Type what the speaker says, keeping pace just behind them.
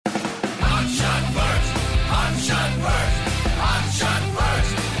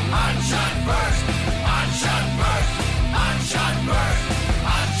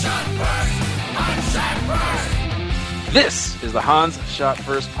This is the Hans Shot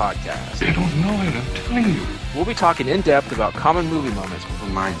First podcast. They don't know it, I'm telling you. We'll be talking in depth about common movie moments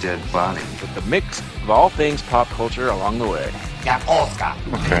From my dead body. with the mix of all things pop culture along the way.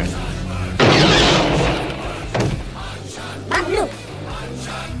 Okay.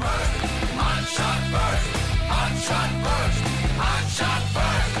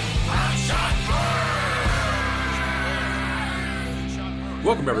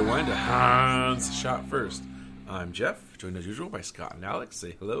 Welcome everyone to Hans Shot First. I'm Jeff, joined as usual by Scott and Alex.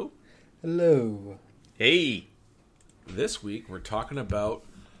 Say hello. Hello. Hey, This week we're talking about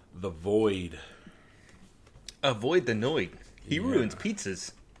The Void. avoid the Noid. He Yeah. ruins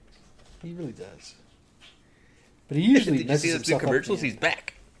pizzas. He really does. But he usually Did you messes see those new himself up. commercials? at the He's end.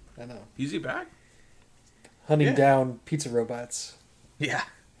 back. I know. Is he back? Hunting Yeah. down pizza robots. Yeah.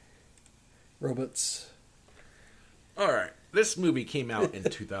 Robots. All right. This movie came out in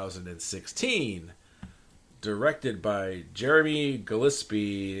 2016. Directed by Jeremy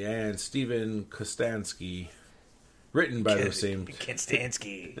Gillespie and Steven Kostansky. Written by those same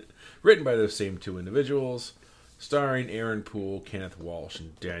Konstansky. Written by those same two individuals, starring Aaron Poole, Kenneth Walsh,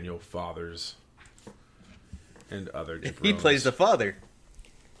 and Daniel Fathers, and other He jabronis. plays the father.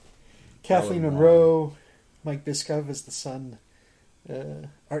 Kathleen Alan Monroe. Mike Biskov is the son.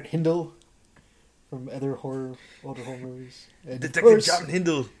 Art Hindle from older horror movies. And Detective John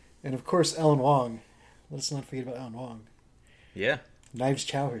Hindle. And of course, Ellen Wong. Let's not forget about Ellen Wong. Yeah. Knives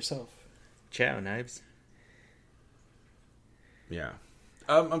Chow herself. Chow knives. Yeah.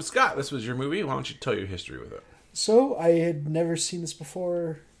 I'm Scott. This was your movie. Why don't you tell your history with it? So I had never seen this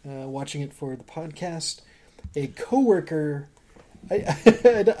before. Watching it for the podcast, a coworker, I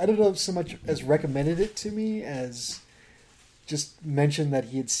don't know so much as recommended it to me as just mentioned that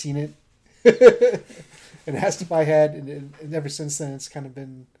he had seen it and asked if I had, and ever since then it's kind of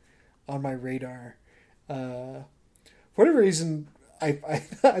been on my radar. For whatever reason, I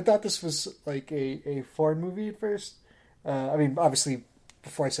thought this was like a foreign movie at first. I mean, obviously,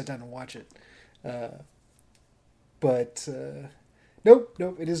 before I sat down and watch it. But nope,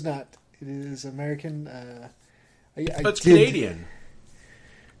 it is not. It is American. It's Canadian.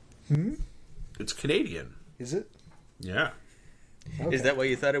 It's Canadian. Is it? Yeah. Okay. Is that why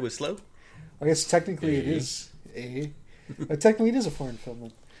you thought it was slow? I guess technically it is technically it is a foreign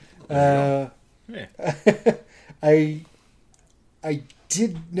film. Then. Yeah. I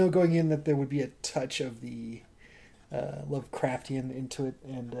did know going in that there would be a touch of the Lovecraftian into it,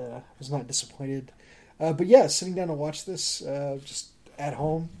 and was not disappointed. But yeah, sitting down to watch this just at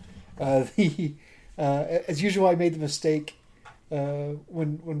home. As usual, I made the mistake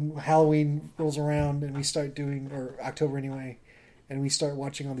when Halloween rolls around and we start doing, or October anyway, and we start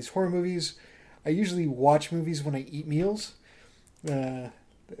watching all these horror movies. I usually watch movies when I eat meals.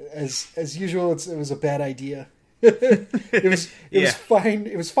 As usual, it was a bad idea. It was fine.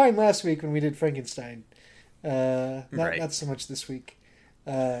 It was fine last week when we did Frankenstein. Not so much this week.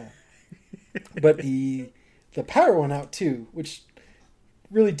 But the power went out too, which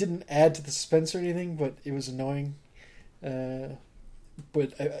really didn't add to the suspense or anything, but it was annoying.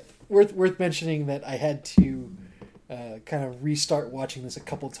 But worth mentioning that I had to kind of restart watching this a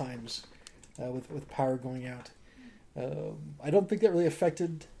couple times with power going out. I don't think that really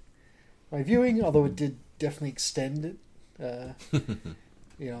affected my viewing, although it did definitely extend it.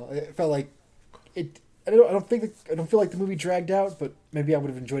 It felt like it. I don't feel like the movie dragged out, but maybe I would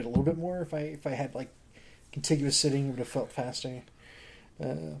have enjoyed it a little bit more if I had like contiguous sitting. It would have felt faster.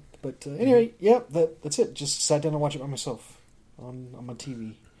 But anyway, yeah, that's it. Just sat down and watched it by myself on my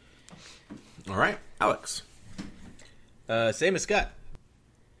TV. All right. Alex. Same as Scott.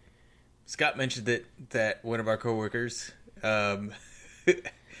 Scott mentioned that one of our coworkers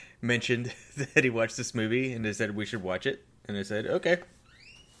mentioned that he watched this movie and they said we should watch it, and I said okay.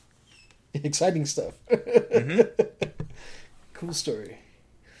 Exciting stuff. Cool story.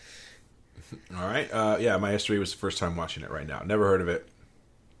 All right. Yeah, my history was the first time watching it right now. Never heard of it.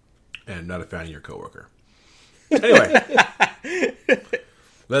 And not a fan of your coworker. Anyway.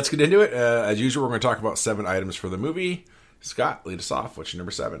 Let's get into it. As usual, we're going to talk about 7 items for the movie. Scott, lead us off. What's your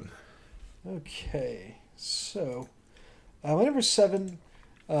number 7? Okay. So, my number 7,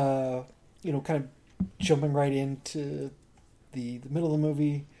 kind of jumping right into the middle of the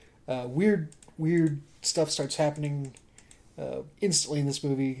movie. Weird stuff starts happening instantly in this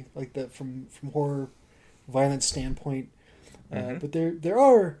movie, like from horror, violence standpoint. But there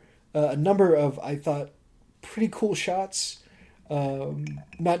are a number of, I thought, pretty cool shots.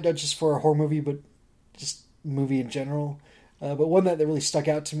 Not just for a horror movie, but just movie in general. But one that really stuck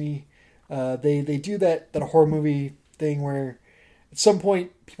out to me. They do that horror movie thing where at some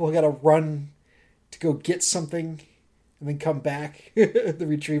point people got to run to go get something and then come back, the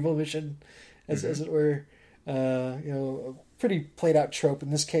retrieval mission, as it were. A pretty played out trope. In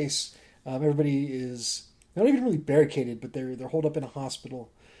this case, everybody is not even really barricaded, but they're holed up in a hospital,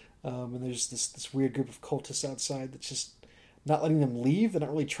 and there's this weird group of cultists outside that's just not letting them leave. They're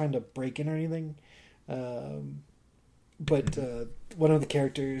not really trying to break in or anything. But one of the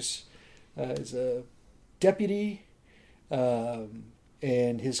characters is a deputy, and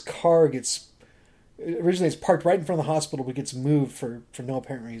his car gets originally it's parked right in front of the hospital, but gets moved for no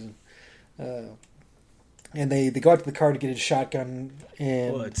apparent reason. And they go out to the car to get his shotgun.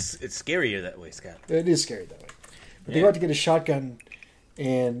 And Well, it's scarier that way, Scott. it is scary that way. But they go out to get his shotgun,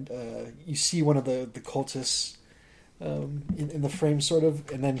 and you see one of the cultists in the frame, sort of,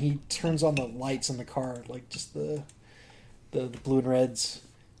 and then he turns on the lights in the car, like just the blue and reds,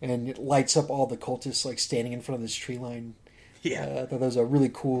 and it lights up all the cultists like standing in front of this tree line. Yeah. I thought that was a really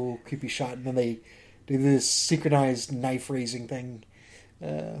cool, creepy shot. And then they do this synchronized knife raising thing.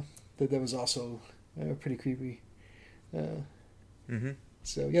 That was also pretty creepy.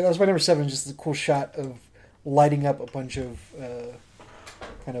 So yeah, that was my number 7. Just the cool shot of lighting up a bunch of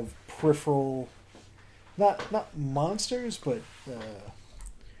kind of peripheral, not monsters, but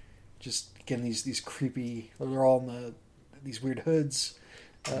just again these creepy. They're all in these weird hoods,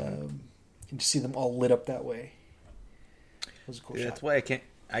 and to see them all lit up that way. That was a cool shot. That's why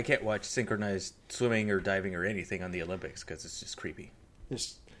I can't watch synchronized swimming or diving or anything on the Olympics, because it's just creepy.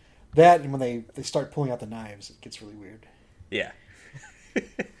 There's that, and when they start pulling out the knives, it gets really weird. Yeah.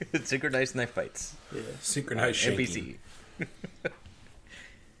 Synchronized knife fights. Yeah. Synchronized shaking. NBC.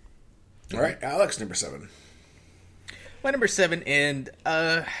 All right, Alex, number 7. My number 7, and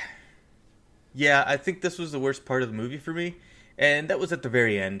yeah, I think this was the worst part of the movie for me, and that was at the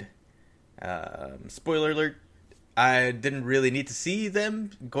very end. Spoiler alert, I didn't really need to see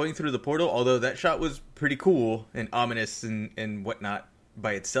them going through the portal, although that shot was pretty cool and ominous and whatnot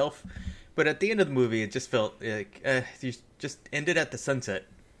by itself. But at the end of the movie, it just felt like you just ended at the sunset.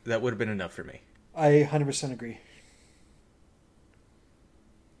 That would have been enough for me. I 100% agree.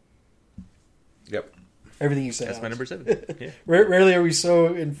 Yep. Everything you said. That's my Alex. number 7. Yeah. Rarely are we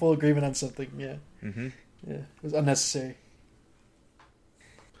so in full agreement on something. Yeah. Mm-hmm. Yeah. It was unnecessary.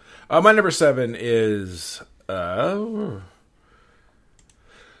 My number 7 is. I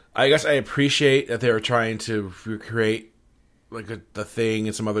guess I appreciate that they were trying to recreate like the Thing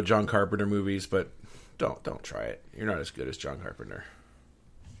and some other John Carpenter movies, but don't try it. You're not as good as John Carpenter.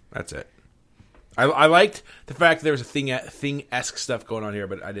 That's it. I liked the fact that there was a Thing-esque stuff going on here,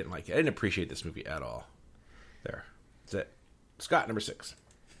 but I didn't like it. I didn't appreciate this movie at all. There. That's it. Scott, number 6.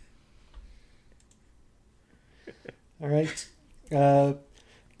 All right.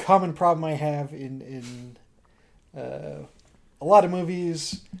 Common problem I have in a lot of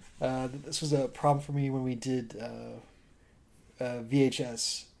movies. This was a problem for me when we did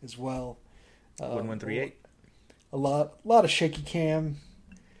VHS as well. 1138. A lot of shaky cam,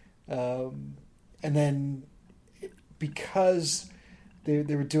 and then because they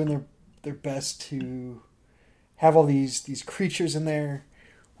were doing their best to have all these creatures in there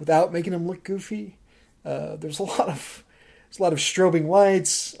without making them look goofy. There's a lot of strobing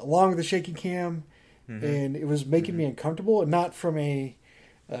lights along with the shaky cam, and it was making me uncomfortable, and not from a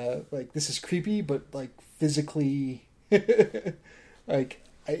like this is creepy, but like physically, like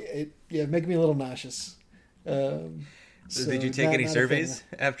making me a little nauseous. So did you take any not a surveys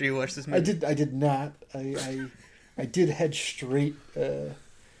fan. after you watched this movie? I did not. I did head straight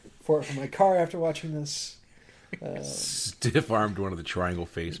for my car after watching this. Stiff-armed one of the triangle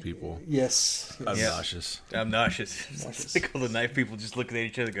face people. Yes. Obnoxious. I'm nauseous. It's like all the knife people just looking at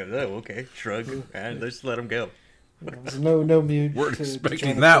each other and go, oh, okay, shrug, and let's let them go. There's no mood. We're to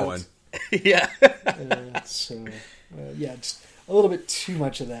expecting join that the one. Yeah. So, yeah, just a little bit too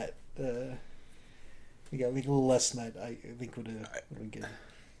much of that. I think a little less than that, I think would have been good.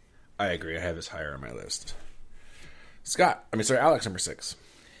 I agree. I have this higher on my list. Alex, number 6.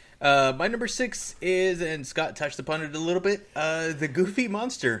 My number 6 is, and Scott touched upon it a little bit, the goofy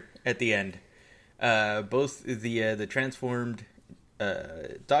monster at the end. Both the transformed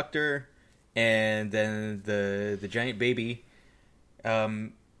doctor and then the giant baby. I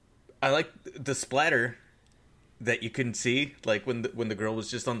like the splatter that you couldn't see, like when the girl was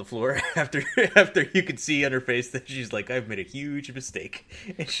just on the floor after you could see on her face that she's like, I've made a huge mistake,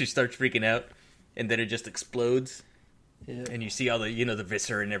 and she starts freaking out, and then it just explodes. Yeah. And you see all the, the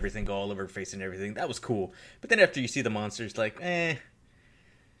viscera and everything go all over her face and everything. That was cool. But then after you see the monsters, like,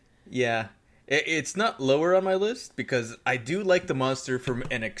 yeah. It's not lower on my list because I do like the monster from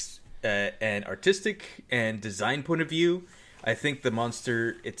an artistic and design point of view. I think the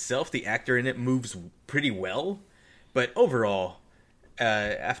monster itself, the actor in it, moves pretty well. But overall,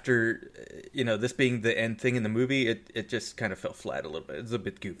 after this being the end thing in the movie, it just kind of fell flat a little bit. It's a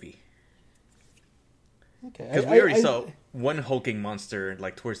bit goofy. Okay, Because we already saw one hulking monster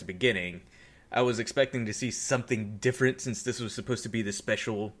like towards the beginning. I was expecting to see something different since this was supposed to be the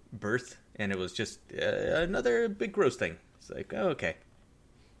special birth, and it was just another big gross thing. It's like, oh, okay.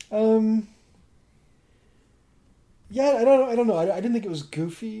 Yeah, I don't know. I didn't think it was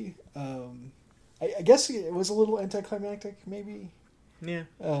goofy. I guess it was a little anticlimactic, maybe. Yeah,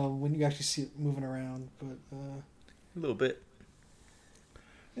 when you actually see it moving around, but a little bit.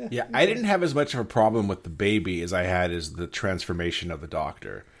 Yeah, I didn't have as much of a problem with the baby as I had as the transformation of the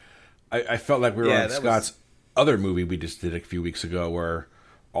Doctor. I felt like we were on Scott's other movie we just did a few weeks ago, where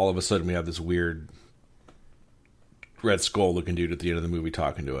all of a sudden we have this weird Red Skull looking dude at the end of the movie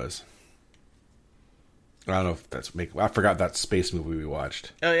talking to us. I don't know if that's I forgot that space movie we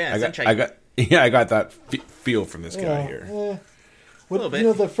watched. Oh yeah, I got that feel from this guy here. A little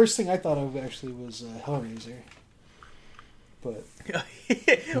bit. The first thing I thought of actually was Hellraiser. But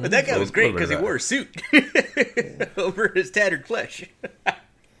that guy was great because he wore a suit over his tattered flesh.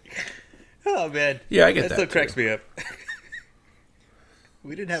 Oh man, yeah, I get that. That still cracks me up.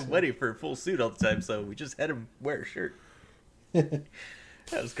 We didn't have money for a full suit all the time, so we just had him wear a shirt. That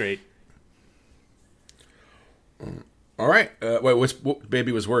was great. All right, wait, what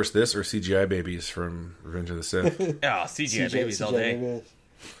baby was worse, this or CGI babies from Revenge of the Sith? CGI babies all day. Babies.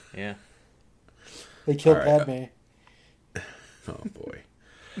 Yeah, they killed right, Padme. Oh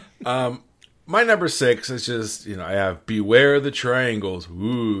boy. My number 6 is just, I have Beware the Triangles.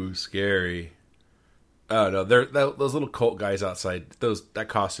 Ooh, scary. Oh no, those little cult guys outside. That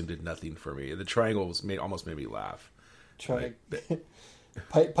costume did nothing for me. The triangles almost made me laugh.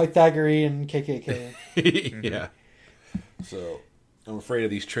 Pythagorean KKK. Yeah. So I'm afraid of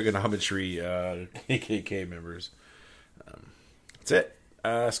these trigonometry KKK members. That's it.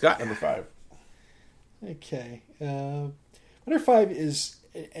 Scott, number 5. Okay. Number 5 is,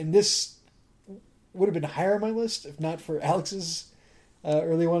 and this would have been higher on my list if not for Alex's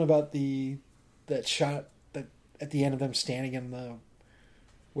early one about that shot that at the end of them standing in the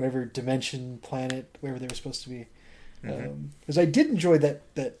whatever dimension planet, wherever they were supposed to be. Because I did enjoy that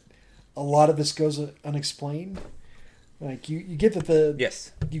a lot of this goes unexplained. Like you get that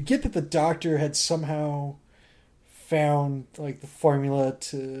the Doctor had somehow found like the formula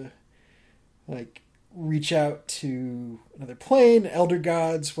to like reach out to another plane, elder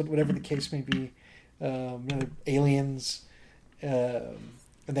gods, whatever the case may be, aliens, and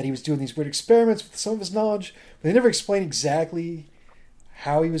that he was doing these weird experiments with some of his knowledge, but they never explain exactly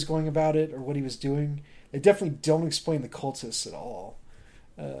how he was going about it or what he was doing. They definitely don't explain the cultists at all.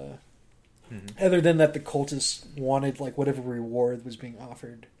 Other than that the cultists wanted like whatever reward was being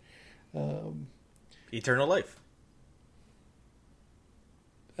offered. Eternal life.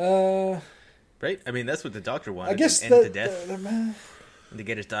 Right? I mean, that's what the Doctor wanted. I guess end to death. And to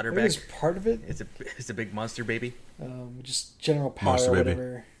get his daughter back. It was part of it. It's a big monster baby. Just general power Monster or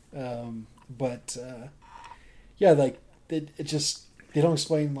baby. whatever. But yeah, like it just they don't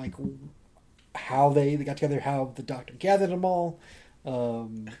explain like how they got together, how the Doctor gathered them all.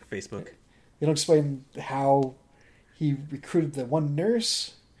 Facebook. They don't explain how he recruited the one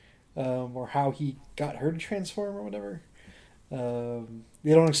nurse, or how he got her to transform or whatever.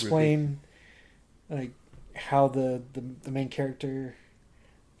 They don't explain like how the main character,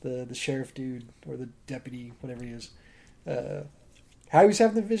 the sheriff dude or the deputy, whatever he is, how he was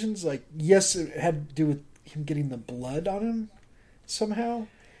having the visions. Like, yes, it had to do with him getting the blood on him somehow.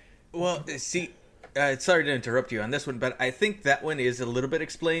 Well, see, sorry to interrupt you on this one, but I think that one is a little bit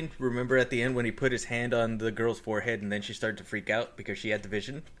explained. Remember at the end when he put his hand on the girl's forehead and then she started to freak out because she had the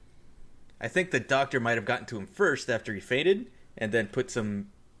vision? I think the Doctor might have gotten to him first after he fainted and then put some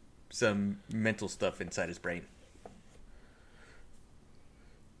mental stuff inside his brain.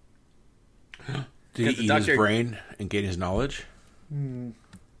 Did he eat his brain and gain his knowledge? I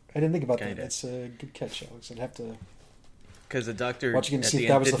didn't think about Kinda. that. That's a good catch, Alex. I'd have to Because the Doctor watch again to at see the if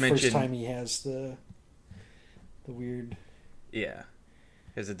that end was did the mention, first time he has the weird. Yeah.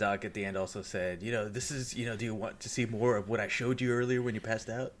 Because the doc at the end also said, this is, do you want to see more of what I showed you earlier when you passed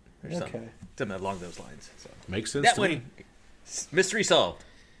out? Or something. Okay. Something along those lines. So Makes sense that to one, me. mystery solved.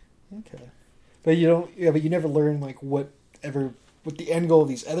 Okay, but you don't. Yeah, but you never learn like what the end goal of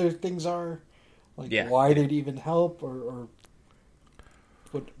these other things are, like why they'd even help or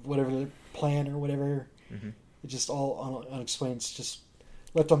whatever the plan or whatever. It's just all unexplained. It's just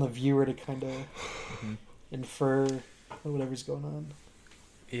left on the viewer to kind of infer whatever's going on.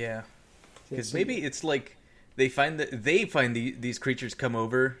 Yeah. So Because maybe it's like they find these creatures come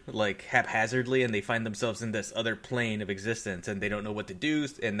over like haphazardly, and they find themselves in this other plane of existence, and they don't know what to do,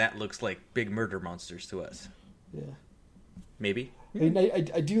 and that looks like big murder monsters to us. Yeah. Maybe. I mean,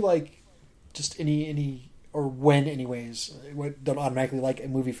 I do like just any or when anyways. I don't automatically like a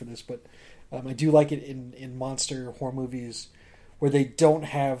movie for this, but I do like it in monster horror movies where they don't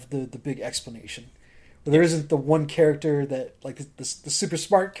have the big explanation. Where there isn't the one character that, like the super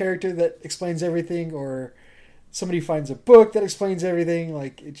smart character that explains everything, or somebody finds a book that explains everything.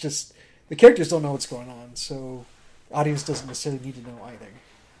 Like, it's just, the characters don't know what's going on, so the audience doesn't necessarily need to know either.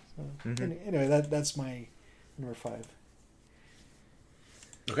 So, anyway, that's my number 5.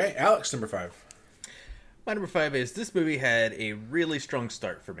 Okay, Alex, number 5. My number 5 is, this movie had a really strong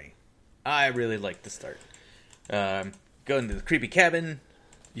start for me. I really liked the start. Go into the creepy cabin.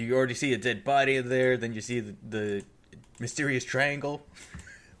 You already see a dead body there. Then you see the mysterious triangle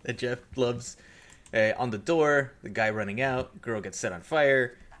that Jeff loves. On the door, the guy running out. Girl gets set on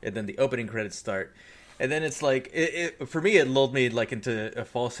fire. And then the opening credits start. And then it's like, for me, it lulled me like into a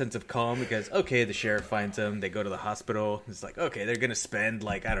false sense of calm because, okay, the sheriff finds them. They go to the hospital. It's like, okay, they're going to spend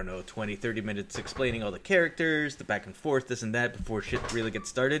like, I don't know, 20, 30 minutes explaining all the characters, the back and forth, this and that before shit really gets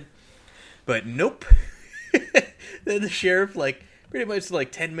started. But nope. Then the sheriff, like, pretty much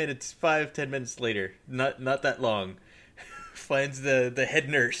like 10 minutes later, not that long, finds the head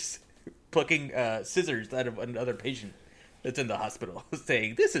nurse plucking scissors out of another patient that's in the hospital,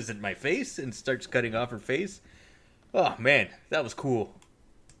 saying, "This isn't my face," and starts cutting off her face. Oh, man, that was cool.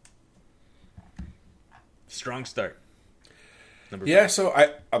 Strong start. Number 5. So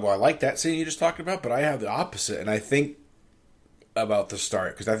I like that scene you just talked about, but I have the opposite, and I think about the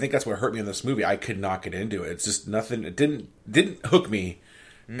start because I think that's what hurt me in this movie. I could not get into it. It's just nothing. It didn't hook me,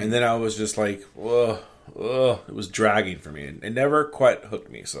 and then I was just like, ugh, it was dragging for me. It never quite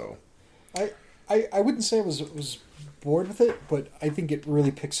hooked me. So I wouldn't say I was bored with it, but I think it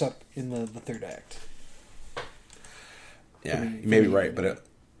really picks up in the third act. Yeah, you may be right, but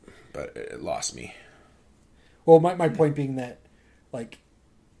it lost me. Well, my point being that, like,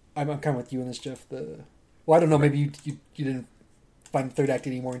 I'm kind of with you on this, Jeff. I don't know, maybe you didn't find the third act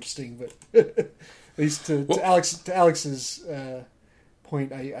any more interesting, but at least to Alex's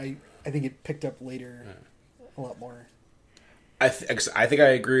point, I think it picked up later a lot more. I think I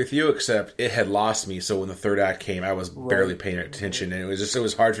agree with you, except it had lost me. So when the third act came, I was barely paying attention, and it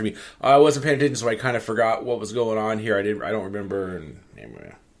was hard for me. I wasn't paying attention, so I kind of forgot what was going on here. I don't remember, and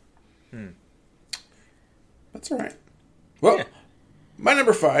anyway, that's all right. Well, my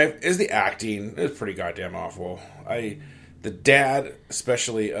number 5 is the acting. It's pretty goddamn awful. The dad,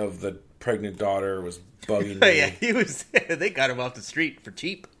 especially of the pregnant daughter, was bugging me. Yeah, he was. They got him off the street for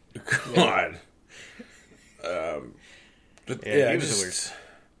cheap. God. But yeah, he was the worst.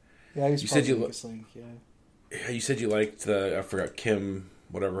 Yeah, he was you said you yeah. you said you liked I forgot Kim,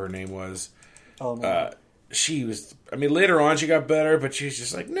 whatever her name was. Oh no. She was. I mean, later on she got better, but she's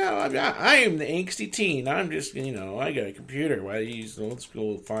just like, no, I am the angsty teen. I'm just, I got a computer. Why do you use the old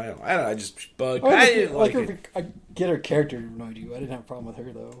school file? I don't know. I just bugged. I didn't like it. I get her character annoyed you. I didn't have a problem with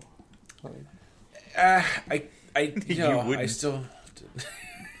her though. I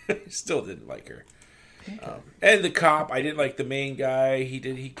still didn't like her. And the cop, I didn't like the main guy.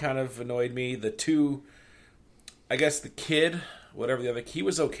 He kind of annoyed me. The two, I guess the kid, whatever the other, he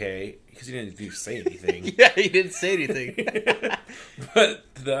was okay because he didn't say anything. Yeah, he didn't say anything. But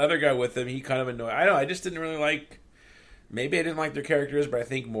the other guy with him, he kind of annoyed. I don't know. I just didn't really like. Maybe I didn't like their characters, but I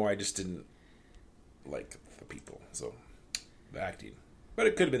think more I just didn't like the people. So the acting, but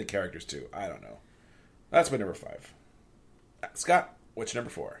it could have been the characters too. I don't know. That's my number 5. Scott, what's your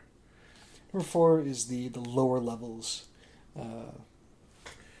number 4? Number 4 is the lower levels. I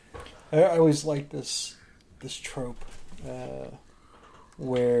always like this trope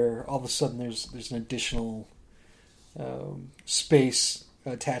where all of a sudden there's an additional space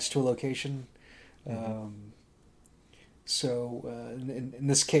attached to a location. So in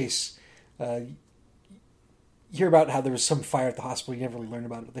this case, you hear about how there was some fire at the hospital. You never really learn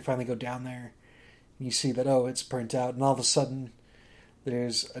about it, but they finally go down there and you see that, it's burnt out, and all of a sudden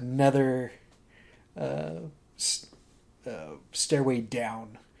there's another stairway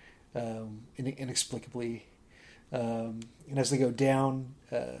down inexplicably, and as they go down,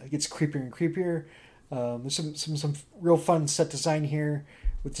 it gets creepier and creepier. There's some real fun set design here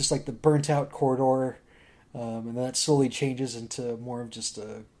with just like the burnt out corridor, and then that slowly changes into more of just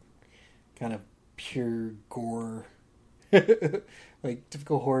a kind of pure gore, like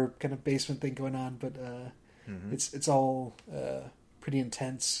typical horror kind of basement thing going on, but it's all pretty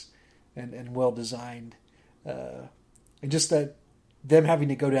intense and well designed, and just that them having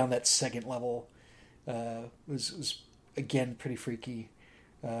to go down that second level was again pretty freaky,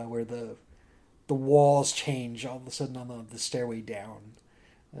 where the walls change all of a sudden on the stairway down.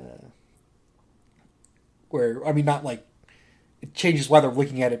 Where, I mean, not like it changes while they're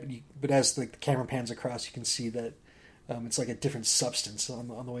looking at it, but as the camera pans across, you can see that it's like a different substance on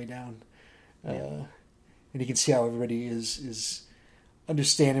the way down. And you can see how everybody is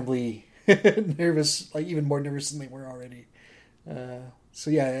understandably nervous, like even more nervous than they were already. So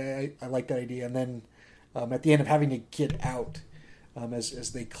yeah, I like that idea. And then at the end of having to get out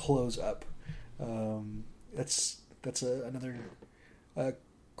as they close up, that's another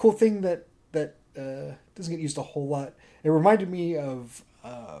cool thing that doesn't get used a whole lot. It reminded me of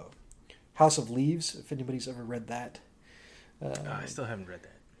House of Leaves, if anybody's ever read that. I still haven't read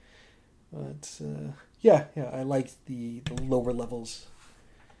that. But yeah, I like the lower levels.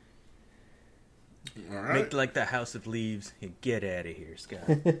 All right. Make like the House of Leaves and get out of here, Scott.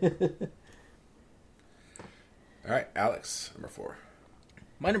 All right, Alex, number 4.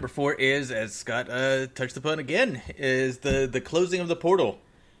 My number 4 is, as Scott touched upon again, is the closing of the portal.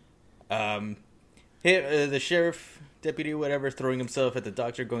 The sheriff, deputy, whatever, throwing himself at the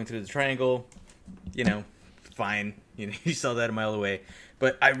doctor, going through the triangle. Fine. You saw that a mile away.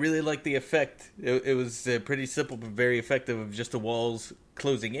 But I really liked the effect. It was pretty simple but very effective of just the walls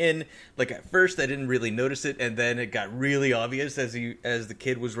closing in. Like at first I didn't really notice it, and then it got really obvious as the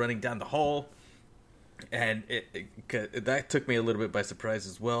kid was running down the hall. And that took me a little bit by surprise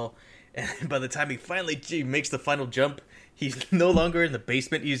as well. And by the time he finally makes the final jump, he's no longer in the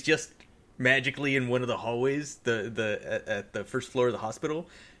basement. He's just magically in one of the hallways, at the first floor of the hospital.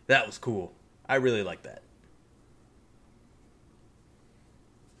 That was cool. I really liked that.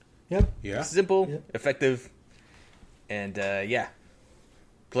 Yep. Yeah. Simple, Yep. effective, and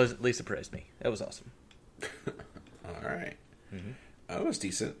pleasantly surprised me. That was awesome. All right. Mm-hmm. That was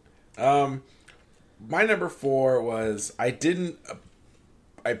decent. My number 4 was I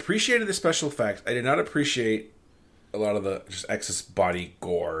appreciated the special effects. I did not appreciate a lot of the just excess body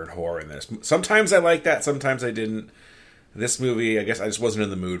gore and horror in this. Sometimes I liked that, sometimes I didn't. This movie, I guess I just wasn't in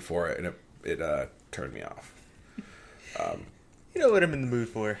the mood for it, and it turned me off. You know what I'm in the mood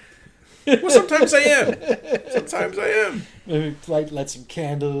for. Well, sometimes I am. Sometimes I am. Maybe light some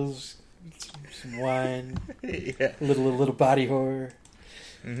candles, some wine, Yeah. a little body horror.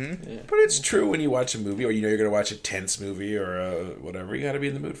 Mm-hmm. Yeah. But it's true when you watch a movie, or you're going to watch a tense movie or whatever. You got to be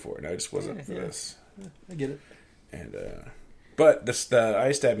in the mood for it. And I just wasn't for this. I get it. And but the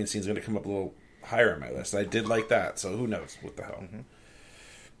eye stabbing scene is going to come up a little higher on my list. I did like that, so who knows? What the hell? Mm-hmm.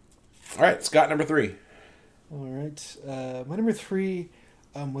 All right, Scott, number 3. All right, my number 3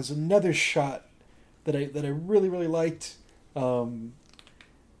 was another shot that I really really liked. And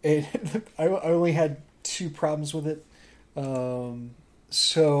I only had 2 problems with it.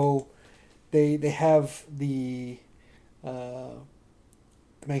 So they have the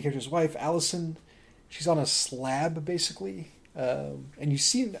main character's wife, Allison. She's on a slab basically, and you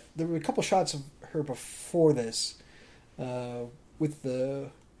see there were a couple shots of her before this with the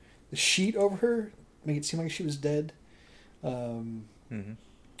sheet over her, make it seem like she was dead. But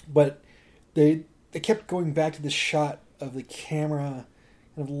they kept going back to this shot of the camera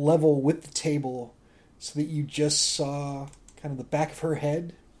kind of level with the table, so that you just saw kind of the back of her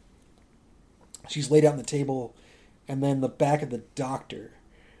head. She's laid out on the table, and then the back of the doctor.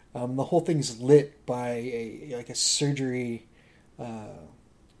 The whole thing's lit by a surgery. I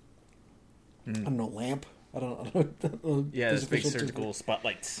don't know, lamp. I don't know. Yeah, this big surgical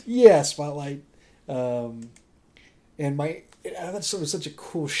spotlights. Yeah, spotlight. And that was such a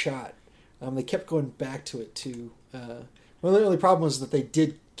cool shot. They kept going back to it too. Well, the only problem was that they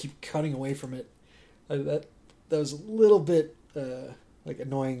did keep cutting away from it. That was a little bit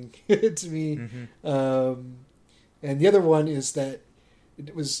annoying to me. Mm-hmm. And the other one is that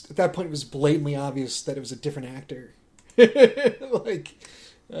it was at that point it was blatantly obvious that it was a different actor.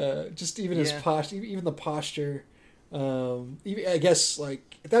 Just even his posture, even the posture. Even, I guess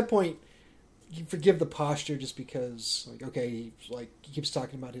at that point you forgive the posture just because he keeps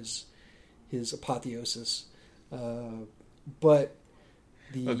talking about his apotheosis. But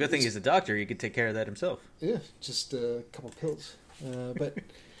Well, good thing he's a doctor. He could take care of that himself. Yeah, just a couple pills. But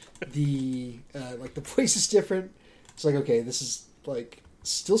the voice is different. It's this is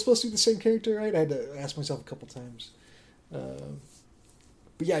still supposed to be the same character, right? I had to ask myself a couple times.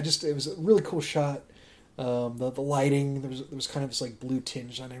 But yeah, it was a really cool shot. The lighting, there was kind of this blue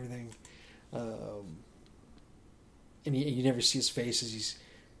tinge on everything. And you never see his face as he's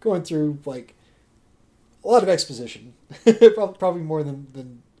going through a lot of exposition, probably more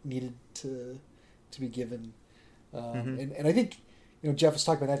than needed to be given. And I think Jeff was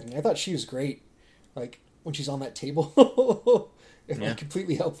talking about acting. I thought she was great. like when she's on that table, and Yeah. like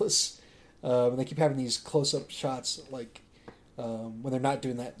completely helpless. And they keep having these close-up shots, like when they're not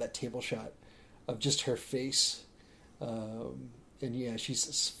doing that table shot of just her face. And yeah, she's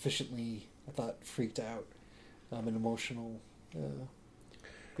sufficiently, I thought, freaked out and emotional.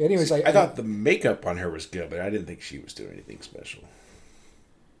 But anyways, I thought the makeup on her was good, but I didn't think she was doing anything special.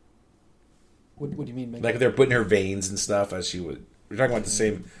 What do you mean? Like they're putting her veins and stuff as she would. We're talking about the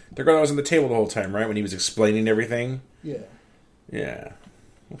same. The girl that was on the table the whole time, right? When he was explaining everything. Yeah. Yeah.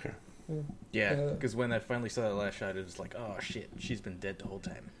 Okay. Yeah, because when I finally saw that last shot, it was like, oh shit, she's been dead the whole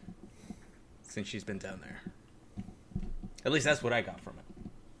time since she's been down there. At least that's what I got from it.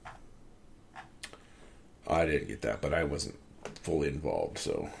 I didn't get that, but I wasn't fully involved,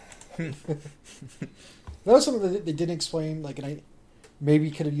 so. That was something that they didn't explain. Like, and I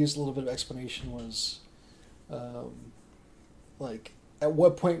maybe could have used a little bit of explanation. Was, like, at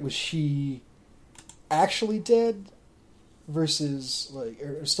what point was she actually dead, versus like,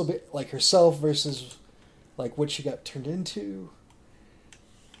 or still be, like herself versus like what she got turned into.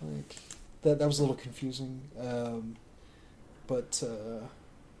 Like that was a little confusing. But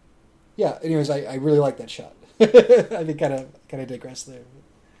yeah. Anyways, I really like that shot. I think kind of digress there.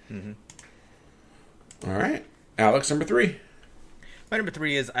 Mm-hmm. All right, Alex, number 3. My number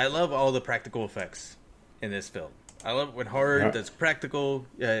 3 is I love all the practical effects in this film. I love it when horror does practical.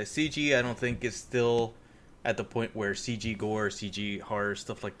 CG, I don't think is still at the point where CG gore, CG horror,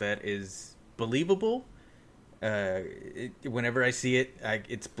 stuff like that is believable. Whenever I see it,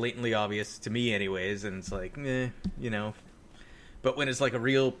 it's blatantly obvious to me anyways, and it's like, you know. But when it's like a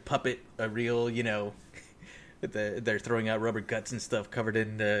real puppet, a real, you know, they're throwing out rubber guts and stuff covered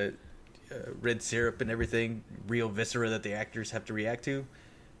in red syrup and everything, real viscera that the actors have to react to,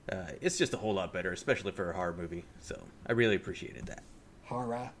 it's just a whole lot better, especially for a horror movie. So I really appreciated that.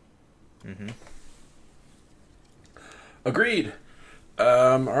 Horror. Mm-hmm. Agreed.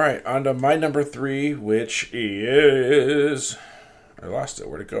 All right, on to my number 3, which is... I lost it.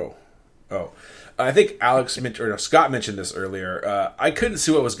 Where'd it go? Oh, I think Scott mentioned this earlier. I couldn't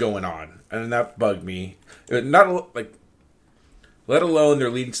see what was going on, and that bugged me. Not like, let alone they're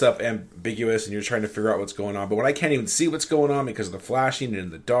leading stuff ambiguous, and you're trying to figure out what's going on. But when I can't even see what's going on because of the flashing and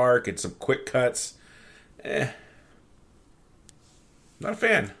in the dark and some quick cuts, not a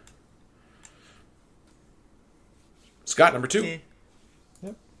fan. Scott, number 2.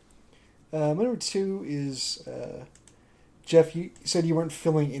 Yep. My number 2 is Jeff. You said you weren't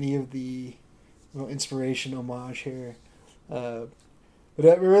feeling any of the inspiration, homage here, but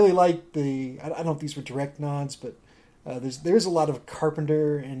I really like the. I don't know if these were direct nods, but there's a lot of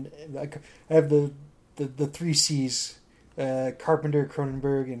Carpenter, and I have the 3 C's: Carpenter,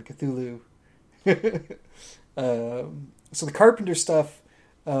 Cronenberg, and Cthulhu. So the Carpenter stuff,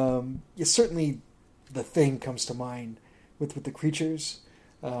 is certainly. The Thing comes to mind with the creatures,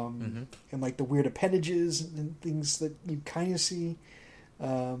 and like the weird appendages and things that you kind of see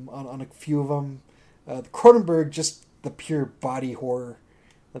on a few of them. The Cronenberg, just the pure body horror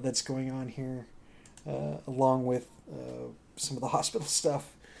that's going on here, along with some of the hospital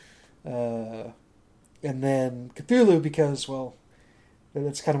stuff, and then Cthulhu, because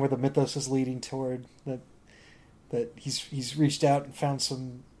that's kind of where the mythos is leading toward, that he's reached out and found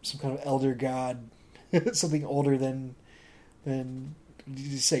some kind of elder god. Something older than did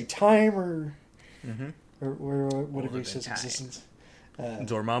you say time or whatever he says existence.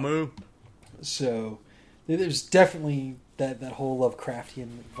 Dormammu. So there's definitely that whole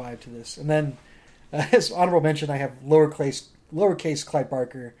Lovecraftian vibe to this. And then, as honorable mention, I have lowercase Clive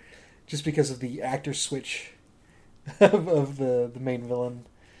Barker, just because of the actor switch of the main villain.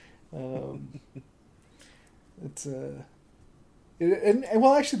 It's and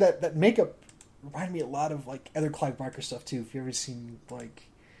well, actually, that makeup reminded me a lot of like other Clive Barker stuff too. If you ever seen like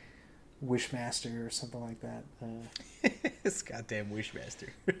Wishmaster or something like that. It's goddamn Wishmaster.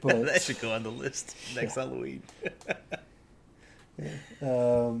 But, that should go on the list next Halloween.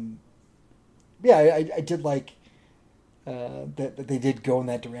 I did like that they did go in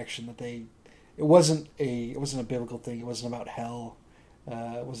that direction. That it wasn't a biblical thing. It wasn't about hell.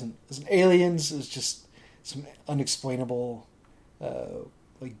 It wasn't aliens. It was just some unexplainable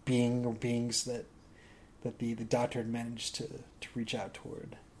like being or beings that the doctor had managed to reach out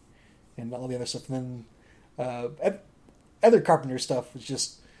toward, and all the other stuff. And then other Carpenter stuff was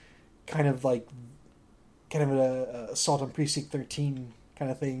just kind of an assault on Precinct 13 kind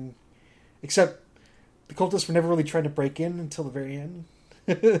of thing, except the cultists were never really trying to break in until the very end.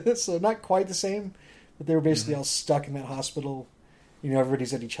 So not quite the same, but they were basically all stuck in that hospital.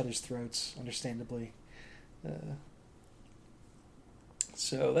 Everybody's at each other's throats, understandably.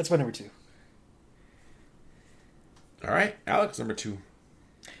 So that's my number 2. All right, Alex, number 2.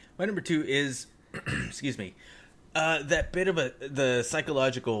 My number 2 is, excuse me, that bit of the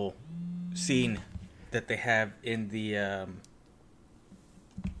psychological scene that they have in the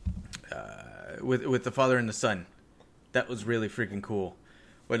with the father and the son. That was really freaking cool.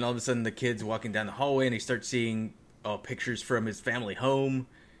 When all of a sudden the kid's walking down the hallway and he starts seeing pictures from his family home,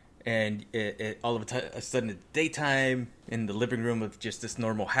 and all of a sudden it's daytime in the living room of just this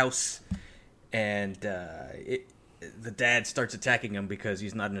normal house, and the dad starts attacking him because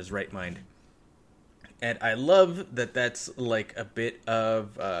he's not in his right mind. And I love that that's like a bit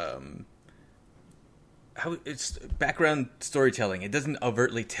of how it's background storytelling. It doesn't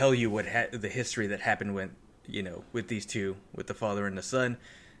overtly tell you what the history that happened when, with these two, with the father and the son.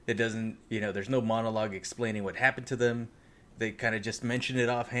 It doesn't, there's no monologue explaining what happened to them. They kind of just mention it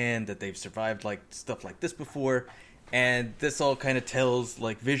offhand that they've survived like stuff like this before. And this all kind of tells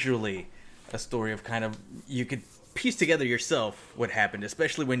like visually a story of kind of, you could piece together yourself what happened,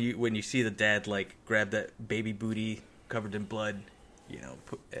 especially when you see the dad like grab that baby booty covered in blood,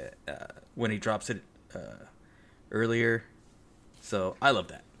 when he drops it earlier. So I love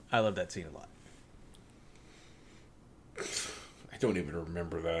that. I love that scene a lot. I don't even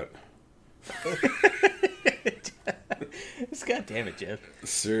remember that. God damn it, Jeff.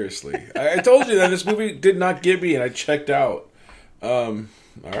 Seriously. I told you that this movie did not get me, and I checked out. All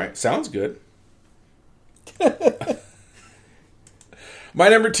right, sounds good. My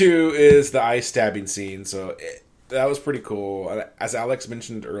number 2 is the eye stabbing scene. So that was pretty cool. As Alex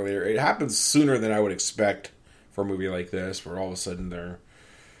mentioned earlier, it happens sooner than I would expect for a movie like this, where all of a sudden they're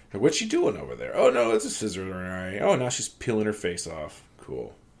like, "What's she doing over there? Oh no, it's a scissor in her eye. Oh, now she's peeling her face off."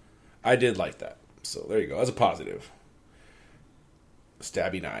 Cool. I did like that. So there you go. That's a positive.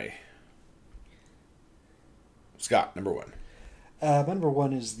 Stabbing eye. Scott, number 1. Number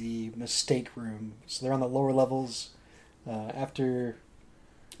 1 is the mistake room. So they're on the lower levels after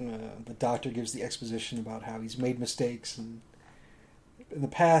the doctor gives the exposition about how he's made mistakes in the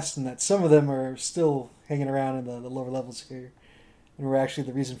past, and that some of them are still hanging around in the lower levels here, and were actually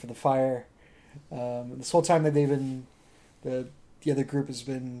the reason for the fire. This whole time that they've been, the other group has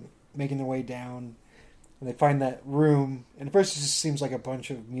been making their way down, and they find that room, and at first it just seems like a bunch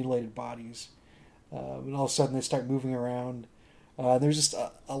of mutilated bodies, and all of a sudden they start moving around. There's just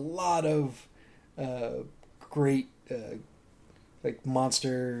a lot of great like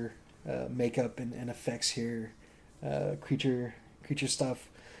monster makeup and effects here, creature stuff.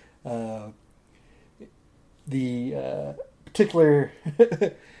 The particular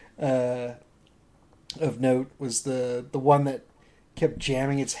of note was the one that kept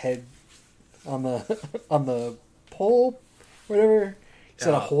jamming its head on the pole, whatever. It's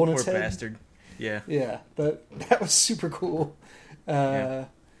got a hole in its head. Poor bastard. Yeah. That was super cool. And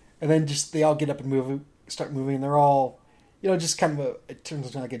then just they all get up and start moving. And they're all, just kind of it turns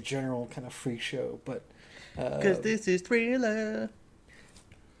into like a general kind of freak show. But because this is Thriller.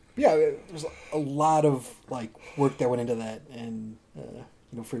 Yeah, there's a lot of like work that went into that, and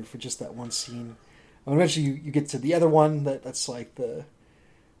for just that one scene. And eventually you get to the other one that's like the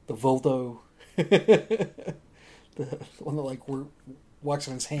Voldo, the one that like walks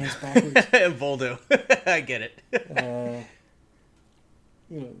on his hands backwards. Voldo, I get it.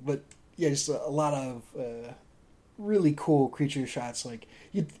 But yeah, just a lot of really cool creature shots. Like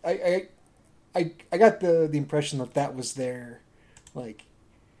I got the impression that was their like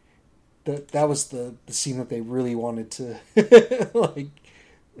that was the scene that they really wanted to like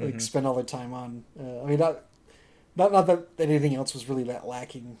spend all their time on. I mean, not that anything else was really that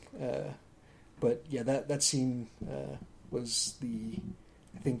lacking, but yeah, that scene was I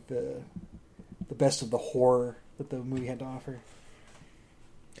think the best of the horror that the movie had to offer.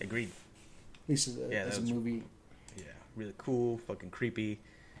 Agreed. At least as a movie. Yeah, really cool, fucking creepy.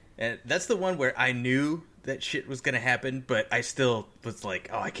 And that's the one where I knew that shit was going to happen, but I still was like,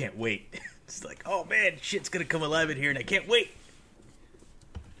 oh, I can't wait. It's like, oh man, shit's going to come alive in here and I can't wait.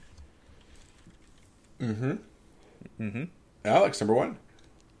 Alex, number 1.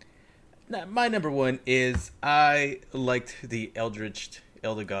 Now, my number 1 is I liked the Eldritch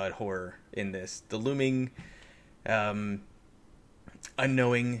Elder God horror in this. The looming,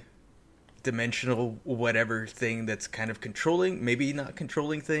 unknowing, dimensional whatever thing that's kind of controlling, maybe not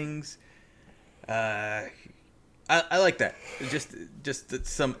controlling things. I like that. Just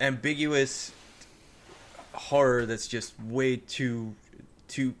some ambiguous horror that's just way too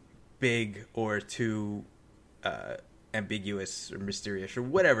big or too ambiguous or mysterious or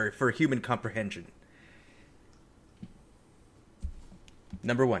whatever for human comprehension.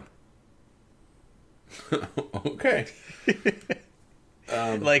 Number 1. Okay.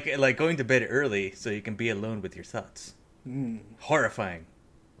 Like going to bed early so you can be alone with your thoughts. Horrifying.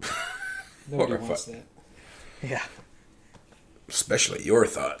 Nobody Horrified. wants that. Yeah. Especially your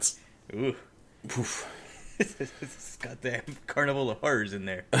thoughts. Ooh. Poof. It's got the carnival of horrors in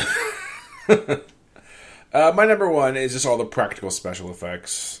there. My number one is just all the practical special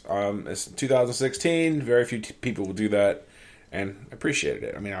effects. It's 2016. Very few people will do that, and I appreciated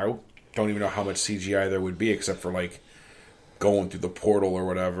it. I mean, I don't even know how much CGI there would be, except for like going through the portal or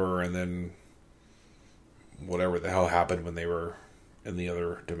whatever, and then whatever the hell happened when they were in the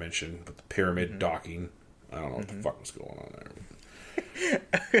other dimension with the pyramid docking. I don't know what the fuck was going on there.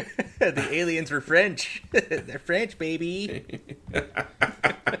 The aliens were French. They're French, baby.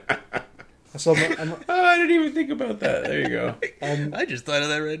 So Oh, I didn't even think about that. There you go. I just thought of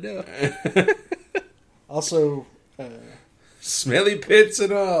that right now. also, Smelly pits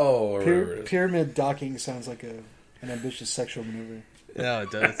and all. Or whatever it is. pyramid docking sounds like an ambitious sexual maneuver. No,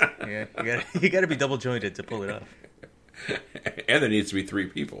 it does. Yeah, you gotta be double jointed to pull it off. And there needs to be 3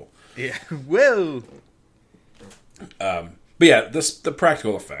 people. Yeah. Whoa. But yeah, the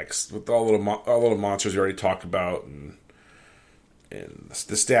practical effects with all little monsters you already talked about, and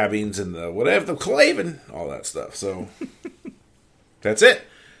the stabbings and the whatever, the claving, all that stuff. So that's it.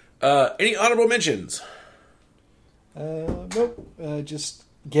 Any honorable mentions? Nope. Just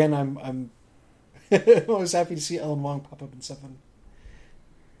again, I'm always happy to see Ellen Wong pop up in something.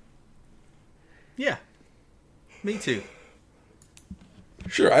 Yeah. Me too.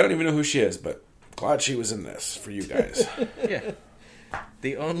 Sure, I don't even know who she is, but glad she was in this for you guys. Yeah.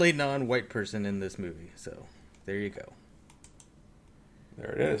 The only non-white person in this movie. So there you go.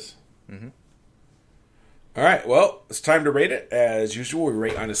 There it is. Mm-hmm. All right, well, it's time to rate it. As usual, we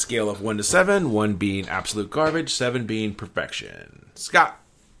rate on a scale of 1 to 7, 1 being absolute garbage, 7 being perfection. Scott,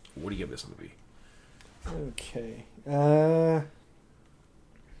 what do you give this movie? Okay.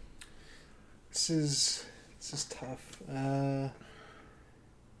 This is tough.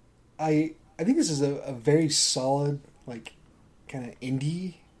 I think this is a very solid, like, kind of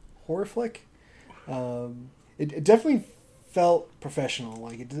indie horror flick. It definitely felt professional.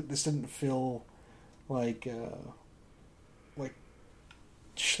 Like this didn't feel like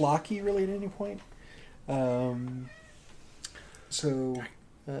schlocky really at any point. On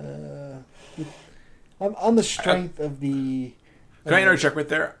the strength of the. Can I interject right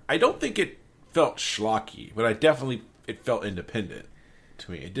there? I don't think it felt schlocky, but it felt independent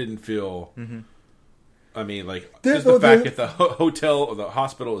to me. It didn't feel. Mm-hmm. I mean, like just the fact that the hotel or the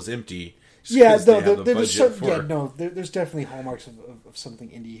hospital is empty. Yeah, no, there's definitely hallmarks of something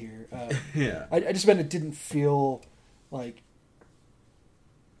indie here. Yeah, I just meant it didn't feel like.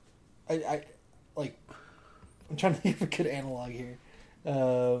 I'm trying to think of a good analog here.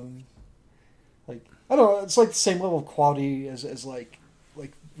 Like I don't know, it's like the same level of quality as like we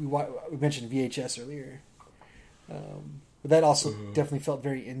mentioned VHS earlier, but that also definitely felt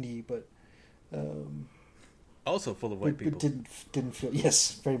very indie, but also full of white people. But didn't feel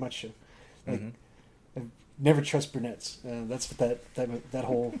very much so. Like I never trust brunettes. That's what that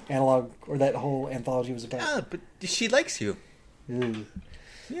whole analog or that whole anthology was about. Ah, but she likes you. Ew.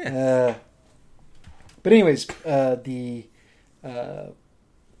 Yeah. But anyways, based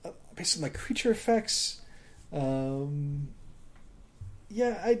on like creature effects, and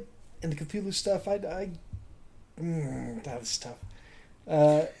the Cthulhu stuff, that was tough.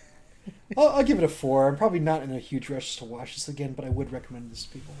 I'll give it a 4. I'm probably not in a huge rush to watch this again, but I would recommend this to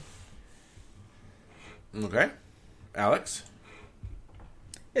people. Okay, Alex.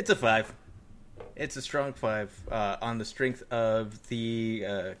 It's a 5. It's a strong 5 on the strength of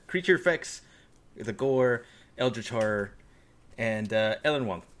the creature effects, the gore, eldritch horror, and Ellen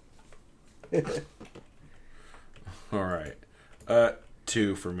Wong. All right,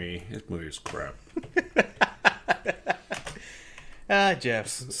 2 for me. This movie is crap. Jeff.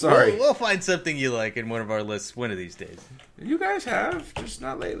 Sorry. We'll find something you like in one of our lists one of these days. You guys have, just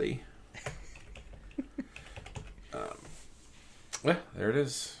not lately. Well, there it